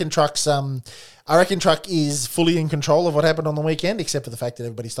reckon Truck's. I reckon Truck is fully in control of what happened on the weekend, except for the fact that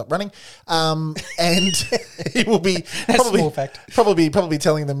everybody stopped running. And he will be probably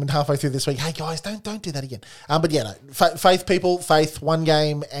telling them halfway through this week, hey guys, don't do that again. Faith people, one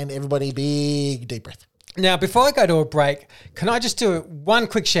game, and everybody big deep breath. Now, before I go to a break, can I just do one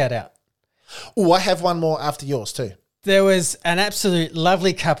quick shout out? Oh, I have one more after yours too. There was an absolute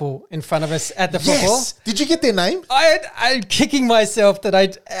lovely couple in front of us at the football. Yes. Did you get their name? I'm kicking myself that I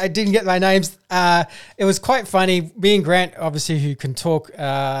didn't get my names. It was quite funny. Me and Grant, obviously, who can talk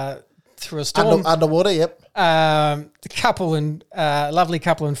through a storm. Underwater, yep. The lovely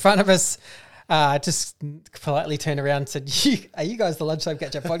couple in front of us just politely turned around and said, "Are you guys the Lunchtime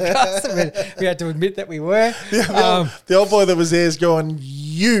Catch-Up podcast?" And we had to admit that we were. Yeah, the old boy that was there is going,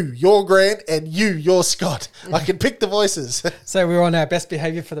 you're Grant, and you're Scott. I can pick the voices. So we were on our best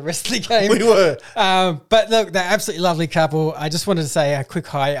behaviour for the rest of the game. We were. But look, they're absolutely lovely couple. I just wanted to say a quick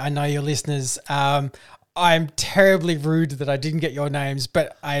hi. I know your listeners. I'm terribly rude that I didn't get your names,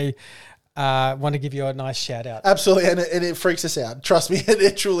 but I want to give you a nice shout out. Absolutely, and it freaks us out. Trust me,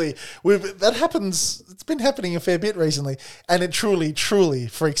 it truly. That happens. It's been happening a fair bit recently, and it truly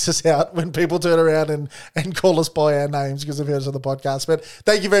freaks us out when people turn around and call us by our names because they've heard us on the podcast. But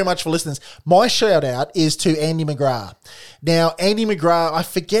thank you very much for listening. My shout out is to Andy McGrath. Now, Andy McGrath, I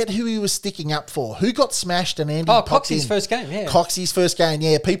forget who he was sticking up for. Who got smashed and Andy popped in? Coxie's first game, yeah. Coxie's first game,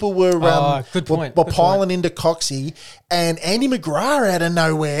 yeah. People were good point. Were piling into Coxie, and Andy McGrath out of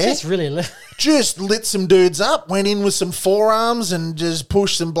nowhere just lit some dudes up, went in with some forearms and just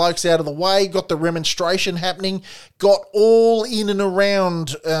pushed some blokes out of the way, got the remonstration happening, got all in and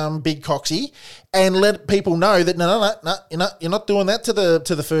around Big Coxie, and let people know that no, you're not doing that to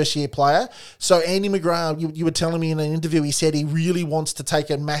the first year player. So Andy McGrath, you were telling me in an interview, he said he really wants to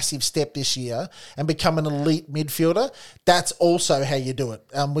take a massive step this year and become an elite midfielder. That's also how you do it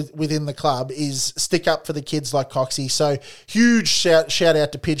within the club, is stick up for the kids like Coxie. So huge shout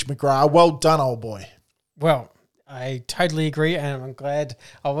out to Pidge McGrath. Well done, old boy. Well, I totally agree, and I'm glad.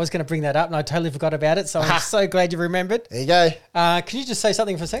 I was going to bring that up, and I totally forgot about it, so I'm so glad you remembered. There you go. Can you just say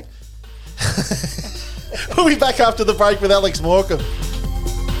something for a sec? We'll be back after the break with Alex Morcom.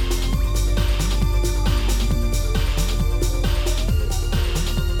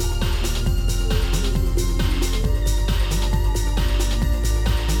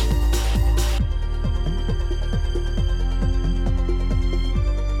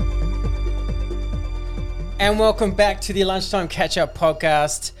 And welcome back to the Lunchtime Catch-Up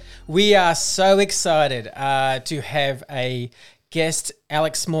podcast. We are so excited to have a guest,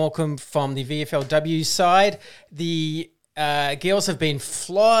 Alex Morcom from the VFLW side. The girls have been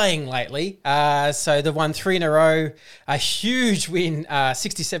flying lately. So they've won 3 in a row, a huge win,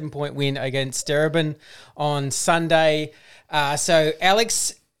 67-point win against Darebin on Sunday. So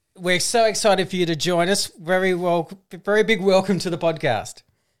Alex, we're so excited for you to join us. Very big welcome to the podcast.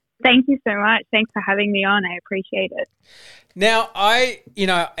 Thank you so much. Thanks for having me on. I appreciate it. Now,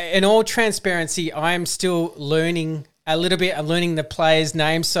 in all transparency, I'm still learning a little bit. I'm learning the players'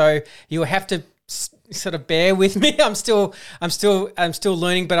 names, so you'll have to sort of bear with me. I'm still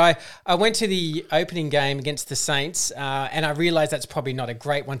learning. But I went to the opening game against the Saints, and I realised that's probably not a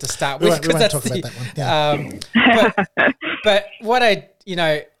great one to start with. We won't talk about that one. Yeah. But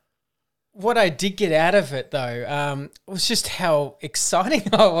what I did get out of it though was just how exciting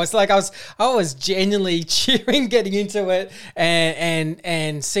I was. Like I was genuinely cheering, getting into it,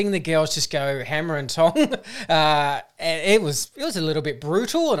 and seeing the girls just go hammer and tong. And it was a little bit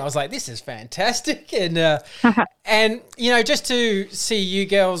brutal, and I was like, "This is fantastic!" And just to see you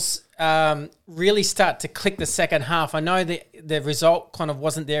girls really start to click the second half. I know the result kind of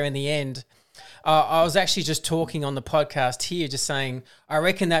wasn't there in the end. I was actually just talking on the podcast here, just saying, I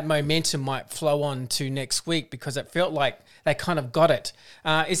reckon that momentum might flow on to next week because it felt like they kind of got it.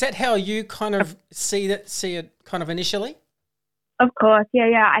 Is that how you kind of see it kind of initially? Of course.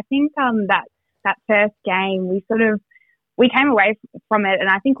 Yeah. I think that first game, we came away from it, and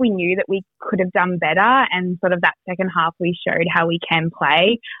I think we knew that we could have done better, and sort of that second half we showed how we can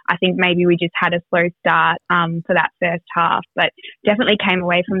play. I think maybe we just had a slow start for that first half, but definitely came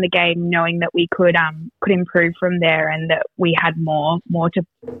away from the game knowing that we could improve from there, and that we had more to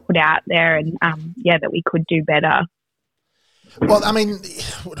put out there, and that we could do better. Well, I mean,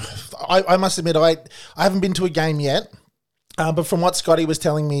 I must admit, I haven't been to a game yet. But from what Scotty was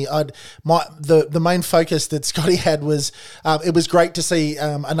telling me, the main focus that Scotty had was it was great to see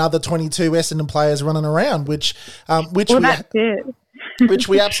another 22 Essendon players running around, which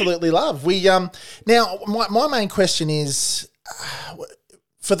we absolutely love. We now my main question is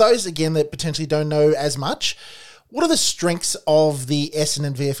for those again that potentially don't know as much, what are the strengths of the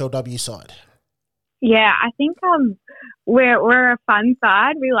Essendon VFLW side? Yeah, I think we're a fun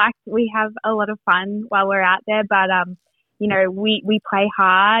side. We have a lot of fun while we're out there, but we play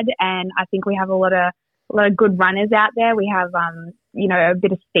hard, and I think we have a lot of good runners out there. We have, a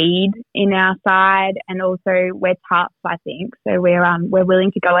bit of speed in our side, and also we're tough, I think. So we're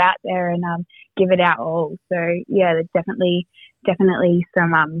willing to go out there and give it our all. So yeah, there's definitely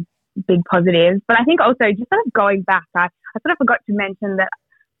some big positives. But I think also just sort of going back, I sort of forgot to mention that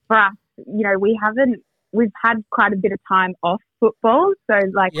for us, we haven't we've had quite a bit of time off football. So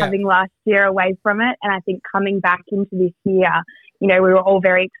having last year away from it, and I think coming back into this year, we were all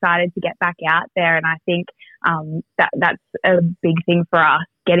very excited to get back out there. And I think that's a big thing for us,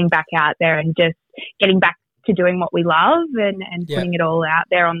 getting back out there and just getting back to doing what we love and putting it all out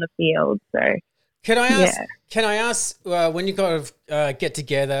there on the field. So can I ask when you got to get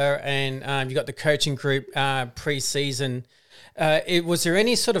together and you got the coaching group pre-season, was there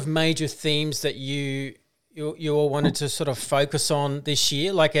any sort of major themes that you all wanted to sort of focus on this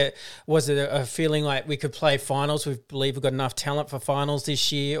year? Was it a feeling like we could play finals? We believe we've got enough talent for finals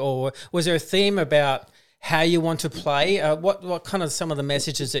this year, or was there a theme about how you want to play? What kind of some of the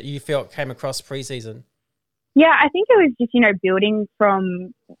messages that you felt came across pre-season? Yeah, I think it was just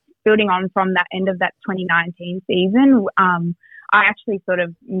building on from that end of that 2019 season. I actually sort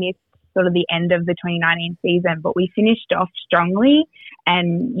of missed sort of the end of the 2019 season, but we finished off strongly,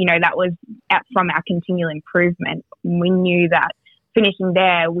 and that was from our continual improvement. We knew that finishing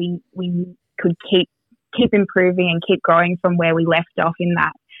there, we could keep improving and keep growing from where we left off in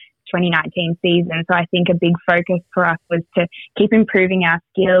that 2019 season. So I think a big focus for us was to keep improving our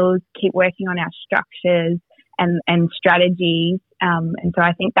skills, keep working on our structures and strategies. And so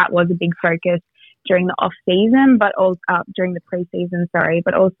I think that was a big focus during the off season, but also during the preseason,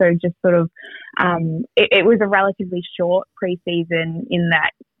 but also just sort of, it was a relatively short preseason in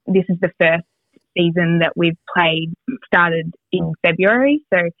that this is the first season that we've started in February.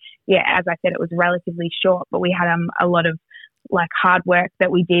 So yeah, as I said, it was relatively short, but we had a lot of hard work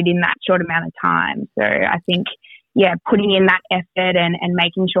that we did in that short amount of time. So I think, putting in that effort and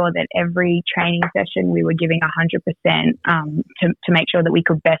making sure that every training session we were giving 100% to make sure that we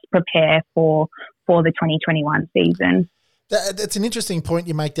could best prepare for the 2021 season. That's an interesting point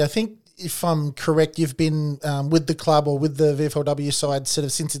you make there. I think, if I'm correct, you've been with the club or with the VFLW side sort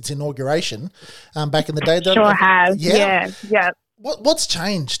of since its inauguration back in the day. Sure have. Yeah. What's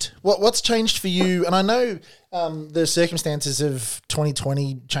changed? What's changed for you? And I know the circumstances of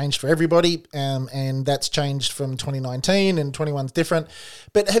 2020 changed for everybody, and that's changed from 2019, and 21's different.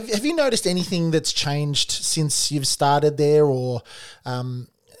 But have you noticed anything that's changed since you've started there, or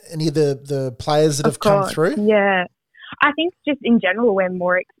any of the players that have come through? Yeah, I think just in general we're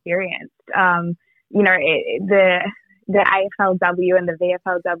more experienced. The AFLW and the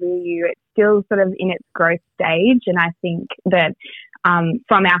VFLW, it's still sort of in its growth stage. And I think that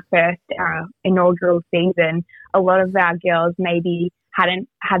from our first inaugural season, a lot of our girls maybe hadn't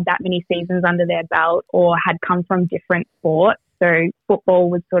had that many seasons under their belt or had come from different sports. So football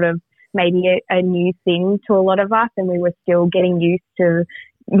was sort of maybe a new thing to a lot of us, and we were still getting used to,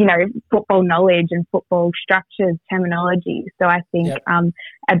 football knowledge and football structures, terminology. So I think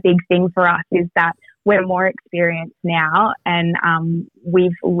a big thing for us is that we're more experienced now, and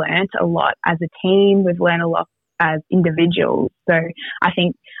we've learnt a lot as a team. We've learned a lot as individuals. So I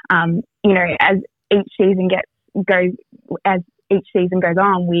think, as each season goes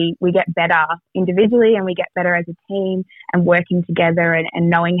on, we get better individually and we get better as a team, and working together and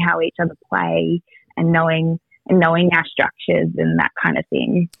knowing how each other play and knowing our structures and that kind of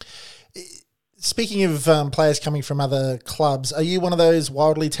thing. Speaking of players coming from other clubs, are you one of those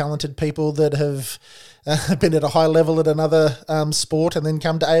wildly talented people that have been at a high level at another sport and then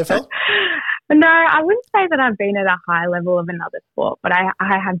come to AFL? No, I wouldn't say that I've been at a high level of another sport, but I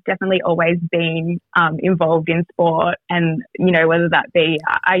have definitely always been involved in sport, and whether that be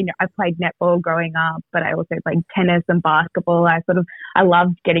I played netball growing up, but I also played tennis and basketball. I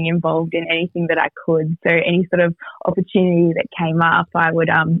loved getting involved in anything that I could. So any sort of opportunity that came up, I would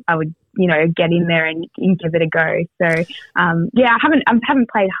get in there and give it a go. So I haven't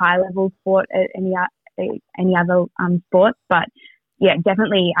played high level sport at any other sports, but yeah,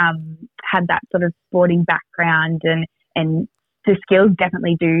 definitely had that sort of sporting background, and the skills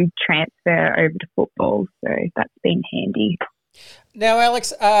definitely do transfer over to football. So that's been handy. Now,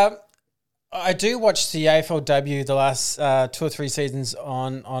 Alex, I do watch the AFLW the last 2 or 3 seasons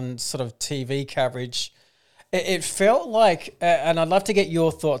on sort of TV coverage. It felt like, and I'd love to get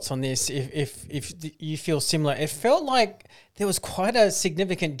your thoughts on this if you feel similar. It felt like there was quite a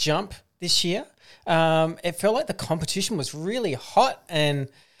significant jump this year. It felt like the competition was really hot, and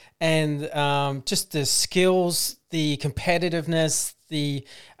just the skills, the competitiveness, the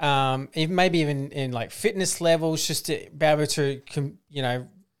maybe even in like fitness levels, just to be able to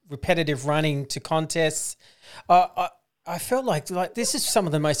repetitive running to contests. I felt like this is some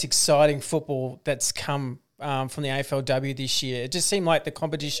of the most exciting football that's come from the AFLW this year. It just seemed like the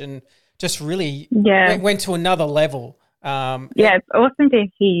competition just really went to another level. It's awesome to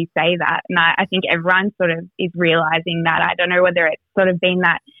hear you say that, and I think everyone sort of is realising that. I don't know whether it's sort of been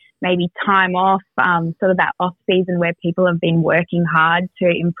that maybe time off, sort of that off season where people have been working hard to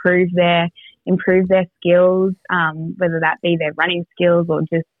improve their skills, whether that be their running skills or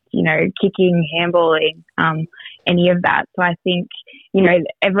just, kicking, handballing, any of that. So I think,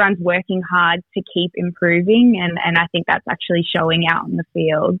 everyone's working hard to keep improving, and I think that's actually showing out on the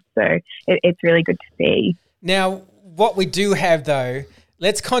field. So it's really good to see. Now, what we do have, though,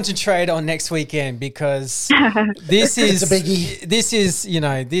 let's concentrate on next weekend, because this is a biggie. This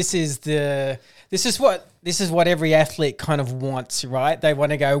is what every athlete kind of wants, right? They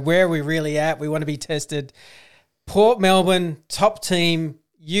want to go, where are we really at? We want to be tested. Port Melbourne, top team.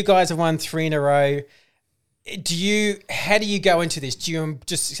 You guys have won 3 in a row. How do you go into this? Do you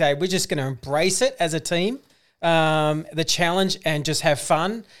just say, we're just going to embrace it as a team, the challenge, and just have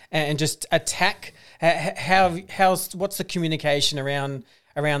fun and just attack? What's the communication around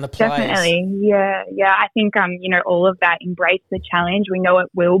the players? Definitely, yeah. I think all of that, embrace the challenge. We know it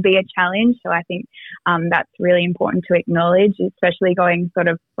will be a challenge, so I think that's really important to acknowledge, especially going sort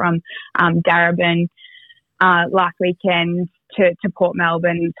of from Darebin last weekend to Port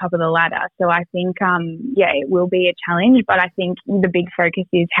Melbourne, top of the ladder. So I think, it will be a challenge, but I think the big focus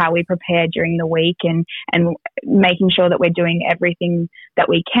is how we prepare during the week and making sure that we're doing everything that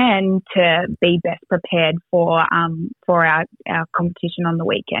we can to be best prepared for our competition on the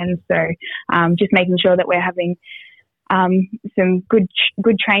weekend. So just making sure that we're having some good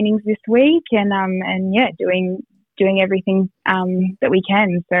trainings this week and doing everything that we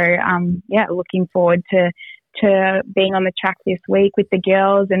can. So looking forward to being on the track this week with the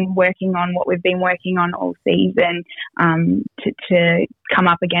girls and working on what we've been working on all season to come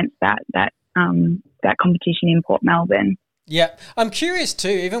up against that competition in Port Melbourne. Yeah, I'm curious too.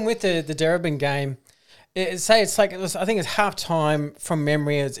 Even with the Darebin game, I think it's half time from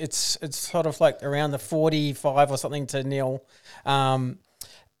memory. It's sort of like around the 45 or something to nil.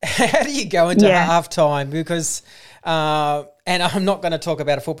 How do you go into half time? Because and I'm not going to talk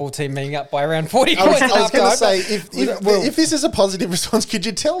about a football team being up by around 40 points. I was going to say, if this is a positive response, could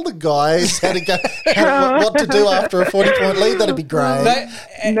you tell the guys how to go, what to do after a 40-point lead? That'd be great.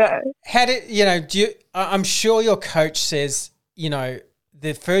 I'm sure your coach says,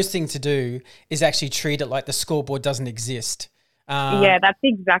 the first thing to do is actually treat it like the scoreboard doesn't exist. That's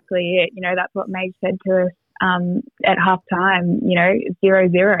exactly it. That's what Meg said to us at half time,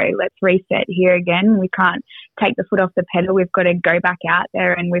 0-0. Let's reset here again. We can't take the foot off the pedal. We've got to go back out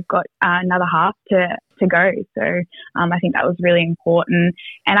there, and we've got another half to go. So I think that was really important.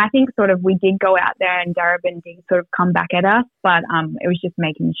 And I think sort of we did go out there and Darebin did sort of come back at us, but it was just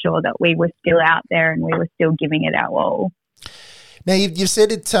making sure that we were still out there and we were still giving it our all. Now, you've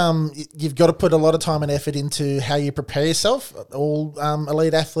said it. You've got to put a lot of time and effort into how you prepare yourself. All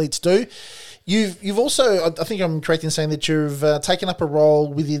elite athletes do. You've also, I think I'm correct in saying that you've taken up a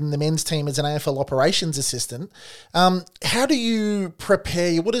role within the men's team as an AFL operations assistant. How do you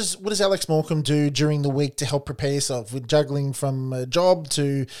prepare? What does Alex Morcom do during the week to help prepare yourself with juggling from a job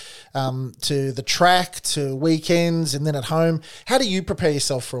to the track to weekends and then at home? How do you prepare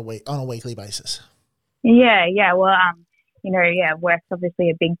yourself for on a weekly basis? Yeah. Well, work's obviously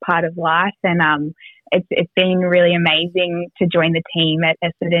a big part of life, and it's been really amazing to join the team at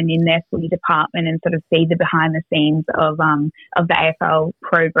Essendon in their footy department and sort of see the behind the scenes of the AFL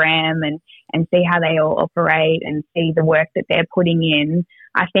program and see how they all operate and see the work that they're putting in.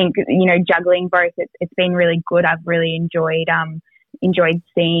 I think, juggling both, it's been really good. I've really enjoyed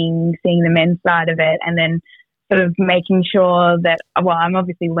seeing the men's side of it, and then sort of making sure that, I'm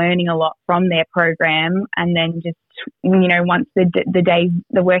obviously learning a lot from their program, and then just, once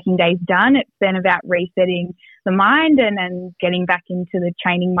the working day's done, it's then about resetting the mind and then getting back into the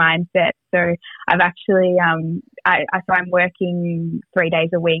training mindset. So I've actually, so I'm working 3 days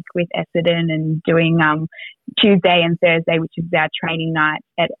a week with Essendon and doing Tuesday and Thursday, which is our training night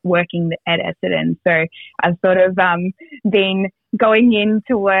working at Essendon. So I've sort of been going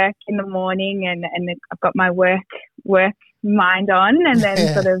into work in the morning and I've got my work mind on, and then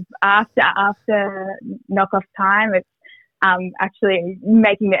sort of after knock off time, it's actually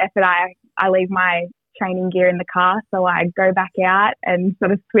making the effort. I leave my training gear in the car, so I go back out and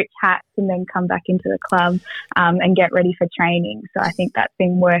sort of switch hats and then come back into the club and get ready for training. So I think that's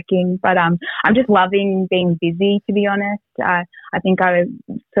been working, but I'm just loving being busy, to be honest. I think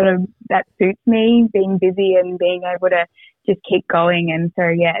that suits me, being busy and being able to just keep going. And so,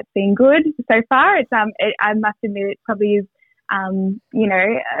 it's been good so far. It's I must admit, it probably is you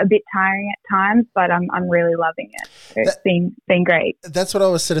know, a bit tiring at times, but I'm really loving it. So it's been great. That's what I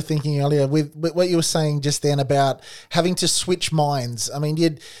was sort of thinking earlier with what you were saying just then about having to switch minds. I mean,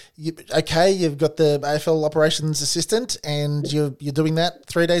 you've got the AFL operations assistant and you're doing that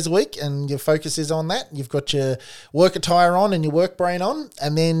 3 days a week and your focus is on that. You've got your work attire on and your work brain on.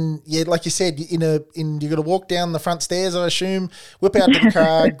 And then, like you said, you've got to walk down the front stairs, I assume, whip out to the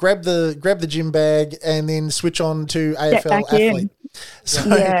car, grab the gym bag and then switch on to AFL athlete. So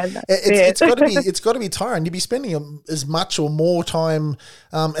it's got to be tiring. You'd be spending as much or more time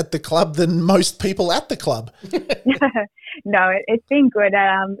at the club than most people at the club. No, it's been good.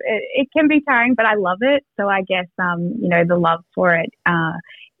 It can be tiring, but I love it. So I guess the love for it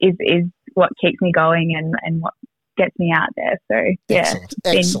is what keeps me going and what gets me out there. So yeah,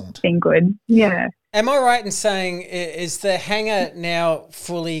 Excellent. It's been good. Yeah. Am I right in saying is the hangar now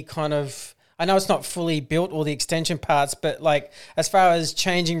fully kind of? I know it's not fully built, all the extension parts, but like as far as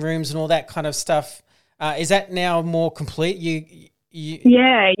changing rooms and all that kind of stuff, is that now more complete?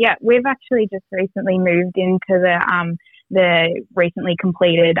 Yeah. We've actually just recently moved into the recently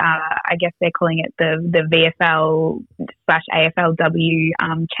completed. I guess they're calling it the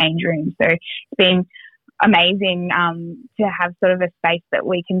VFL/AFLW change room. So it's been amazing to have sort of a space that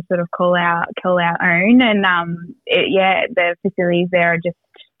we can sort of call our own, and the facilities there are just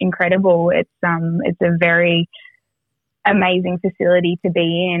incredible. It's a very amazing facility to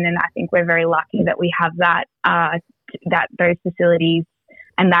be in, and I think we're very lucky that we have that those facilities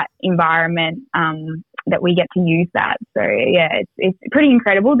and that environment that we get to use that. So yeah, it's pretty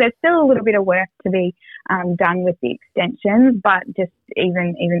incredible. There's still a little bit of work to be done with the extensions, but just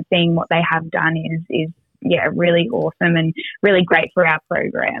even seeing what they have done is really awesome and really great for our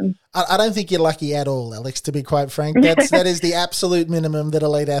program. I don't think you're lucky at all, Alex, to be quite frank. That is the absolute minimum that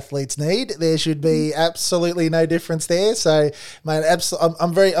elite athletes need. There should be absolutely no difference there. So, mate,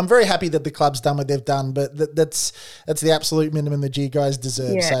 I'm very happy that the club's done what they've done, but that's the absolute minimum that you guys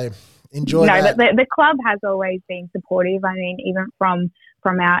deserve. Yeah. So enjoy that. The club has always been supportive. I mean, even from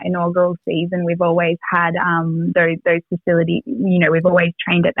our inaugural season, we've always had those facilities. You know, we've always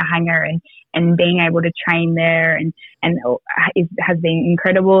trained at the hangar, and being able to train there and has been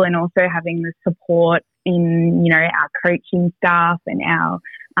incredible. And also having the support in, you know, our coaching staff and our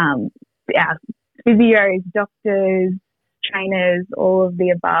physios, doctors, trainers, all of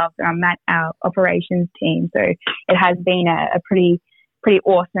the above, our operations team. So it has been a pretty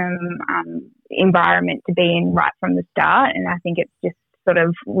awesome environment to be in right from the start. And I think it's just sort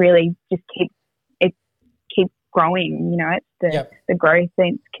of really just keeps growing. You know, it's the growth,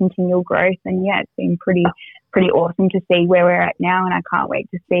 it's continual growth, and it's been pretty awesome to see where we're at now, and I can't wait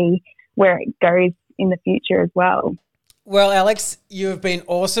to see where it goes in the future as well. Well, Alex, you have been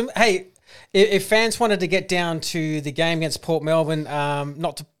awesome. Hey, if fans wanted to get down to the game against Port Melbourne,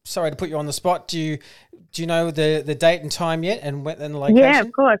 sorry to put you on the spot, do you know the date and time yet and the location? Yeah,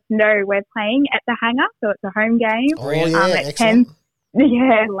 of course. No, we're playing at the hangar, so it's a home game. Oh, yeah, at excellent. 10.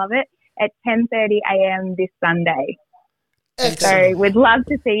 Yeah, love it. At 10:30 a.m. this Sunday. Excellent. So we'd love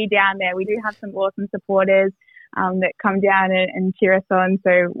to see you down there. We do have some awesome supporters that come down and cheer us on.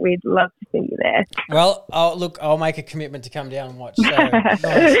 So we'd love to see you there. Well, I'll make a commitment to come down and watch. So,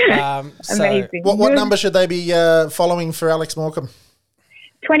 nice. Amazing. What number should they be following for Alex Morcom?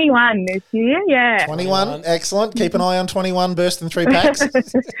 21 this year, yeah. 21, excellent. Keep an eye on 21 burst in 3 packs.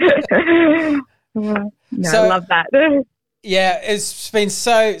 I love that. Yeah, it's been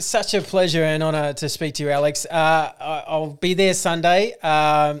such a pleasure and honour to speak to you, Alex. I'll be there Sunday.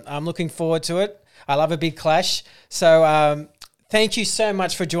 I'm looking forward to it. I love a big clash. So thank you so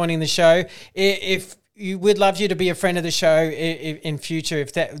much for joining the show. If we'd love you to be a friend of the show in future,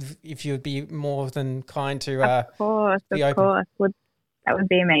 if you'd be more than kind to. Of course. That would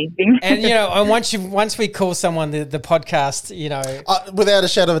be amazing. And, you know, and once we call someone the podcast, you know. Without a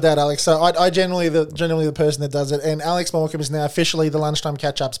shadow of a doubt, Alex. So I generally the person that does it. And Alex Morcom is now officially the lunchtime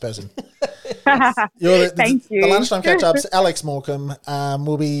catch-ups person. Thank you. The lunchtime catch-ups, Alex Morcom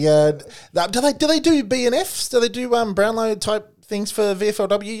will be... do they do B&Fs? Do they do Brownlow type things for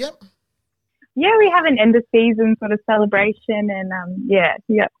VFLW yet? Yeah, we have an end of season sort of celebration and yeah.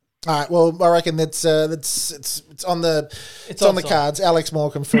 All right. Well, I reckon it's on the cards. Alex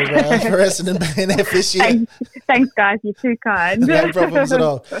Morcom for Essendon BNF this year. Thanks, guys. You're too kind. No problems at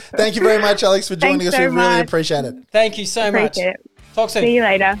all. Thank you very much, Alex, for joining us. We really appreciate it. Thank you so much. Talk soon. See you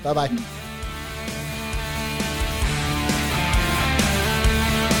later. Bye-bye.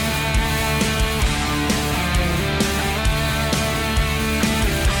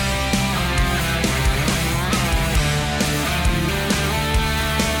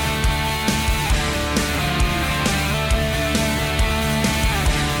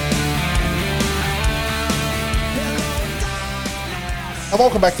 And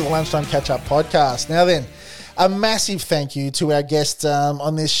welcome back to the Lunchtime Catch-Up podcast. Now then, a massive thank you to our guest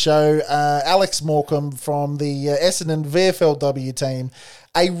on this show, Alex Morcom from the Essendon VFLW team.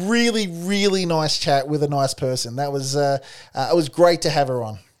 A really, really nice chat with a nice person. That was it was great to have her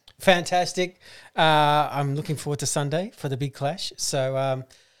on. Fantastic. I'm looking forward to Sunday for the big clash. So,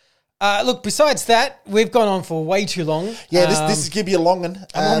 look, besides that, we've gone on for way too long. Yeah, this is going to be a long one.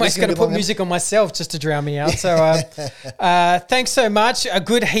 I'm almost going to put music on myself just to drown me out. So thanks so much. A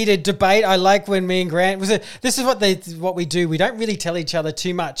good heated debate. I like when me and Grant this is what we do. We don't really tell each other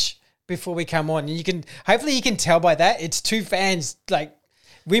too much before we come on. And hopefully you can tell by that. It's two fans. Like,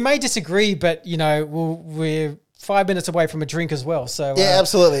 we may disagree, but we're 5 minutes away from a drink as well. So yeah,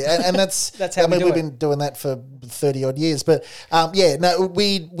 absolutely, and that's how we've been doing that for 30 odd years. But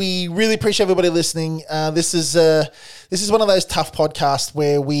we really appreciate everybody listening. This is one of those tough podcasts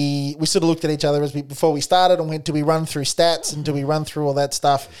where we sort of looked at each other before we started and went, do we run through stats and do we run through all that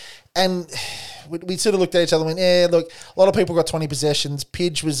stuff? And we sort of looked at each other and went, yeah, look, a lot of people got 20 possessions.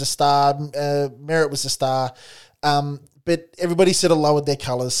 Pidge was a star. Merritt was a star. But everybody sort of lowered their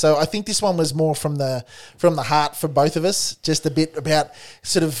colours. So I think this one was more from the heart for both of us, just a bit about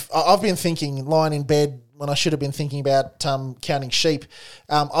sort of, I've been thinking, lying in bed when I should have been thinking about counting sheep.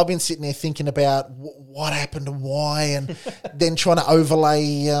 I've been sitting there thinking about what happened and why, and then trying to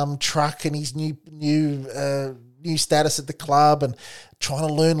overlay Truck and his new status at the club and trying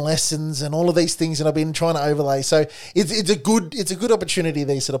to learn lessons and all of these things that I've been trying to overlay. So it's a good opportunity,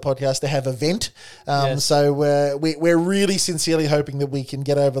 these sort of podcasts, to have a vent. Yes. So we're really sincerely hoping that we can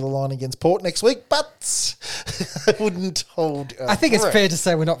get over the line against Port next week, but I wouldn't hold. I think it's fair to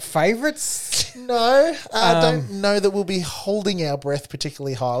say we're not favourites. No, I don't know that we'll be holding our breath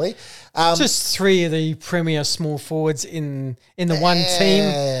particularly highly. Just three of the premier small forwards in the one team,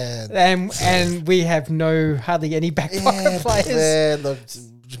 and we have hardly any back pocket players.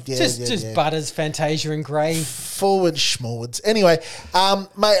 Just Butters, Fantasia and Gray. Forward schmords. Anyway,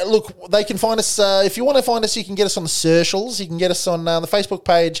 mate, look, they can find us, if you want to find us, you can get us on the socials. You can get us on the Facebook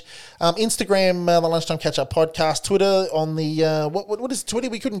page, Instagram, the Lunchtime Catch-Up Podcast, Twitter on the, what is Twitter?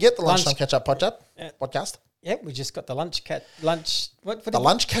 We couldn't get the Lunchtime Catch-Up Podcast. Yeah, we just got the lunch. The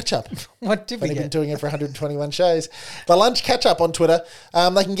lunch catch-up. What did we get? They've been doing it for 121 shows. The lunch catch-up on Twitter.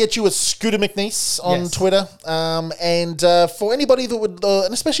 They can get you a Scooter McNeese on Twitter. And for anybody that would,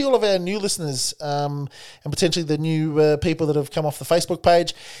 and especially all of our new listeners, and potentially the new people that have come off the Facebook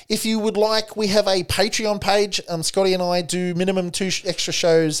page, if you would like, we have a Patreon page. Scotty and I do minimum 2 extra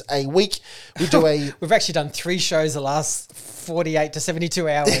shows a week. We do We've actually done 3 shows the last 48 to 72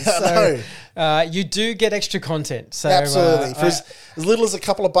 hours. So you do get extra content. So absolutely. For as little as a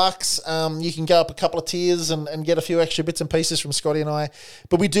couple of bucks, you can go up a couple of tiers and get a few extra bits and pieces from Scotty and I.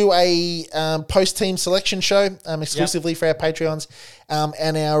 But we do a post-team selection show exclusively for our Patreons,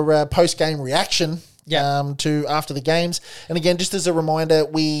 and our post-game reaction to after the games. And again, just as a reminder,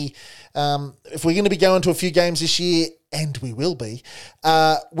 if we're going to be going to a few games this year, and we will be,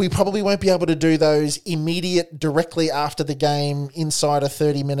 we probably won't be able to do those directly after the game inside a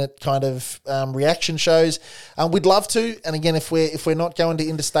 30-minute kind of reaction shows. We'd love to, and again, if we're not going to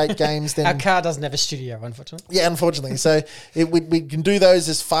interstate games, then our car doesn't have a studio, unfortunately. Yeah, unfortunately. So we can do those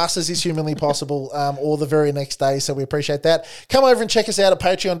as fast as is humanly possible, or the very next day. So we appreciate that. Come over and check us out at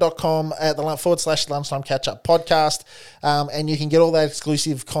patreon.com at the /lunchtime catch-up podcast, and you can get all that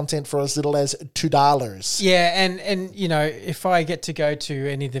exclusive content for as little as $2. Yeah, and you know, if I get to go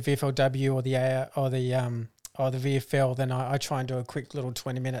to any of the VFLW or the VFL, then I try and do a quick little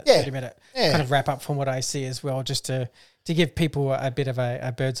 20-minute, 30-minute kind of wrap up from what I see as well, just to give people a bit of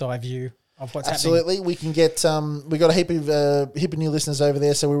a bird's eye view of what's happening. Absolutely. We can get, we got a heap of new listeners over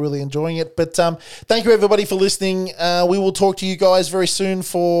there, so we're really enjoying it. But thank you everybody for listening. We will talk to you guys very soon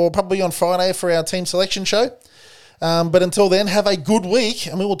probably on Friday for our team selection show. But until then, have a good week,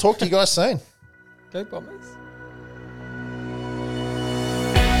 and we will talk to you guys soon. Go Bombers.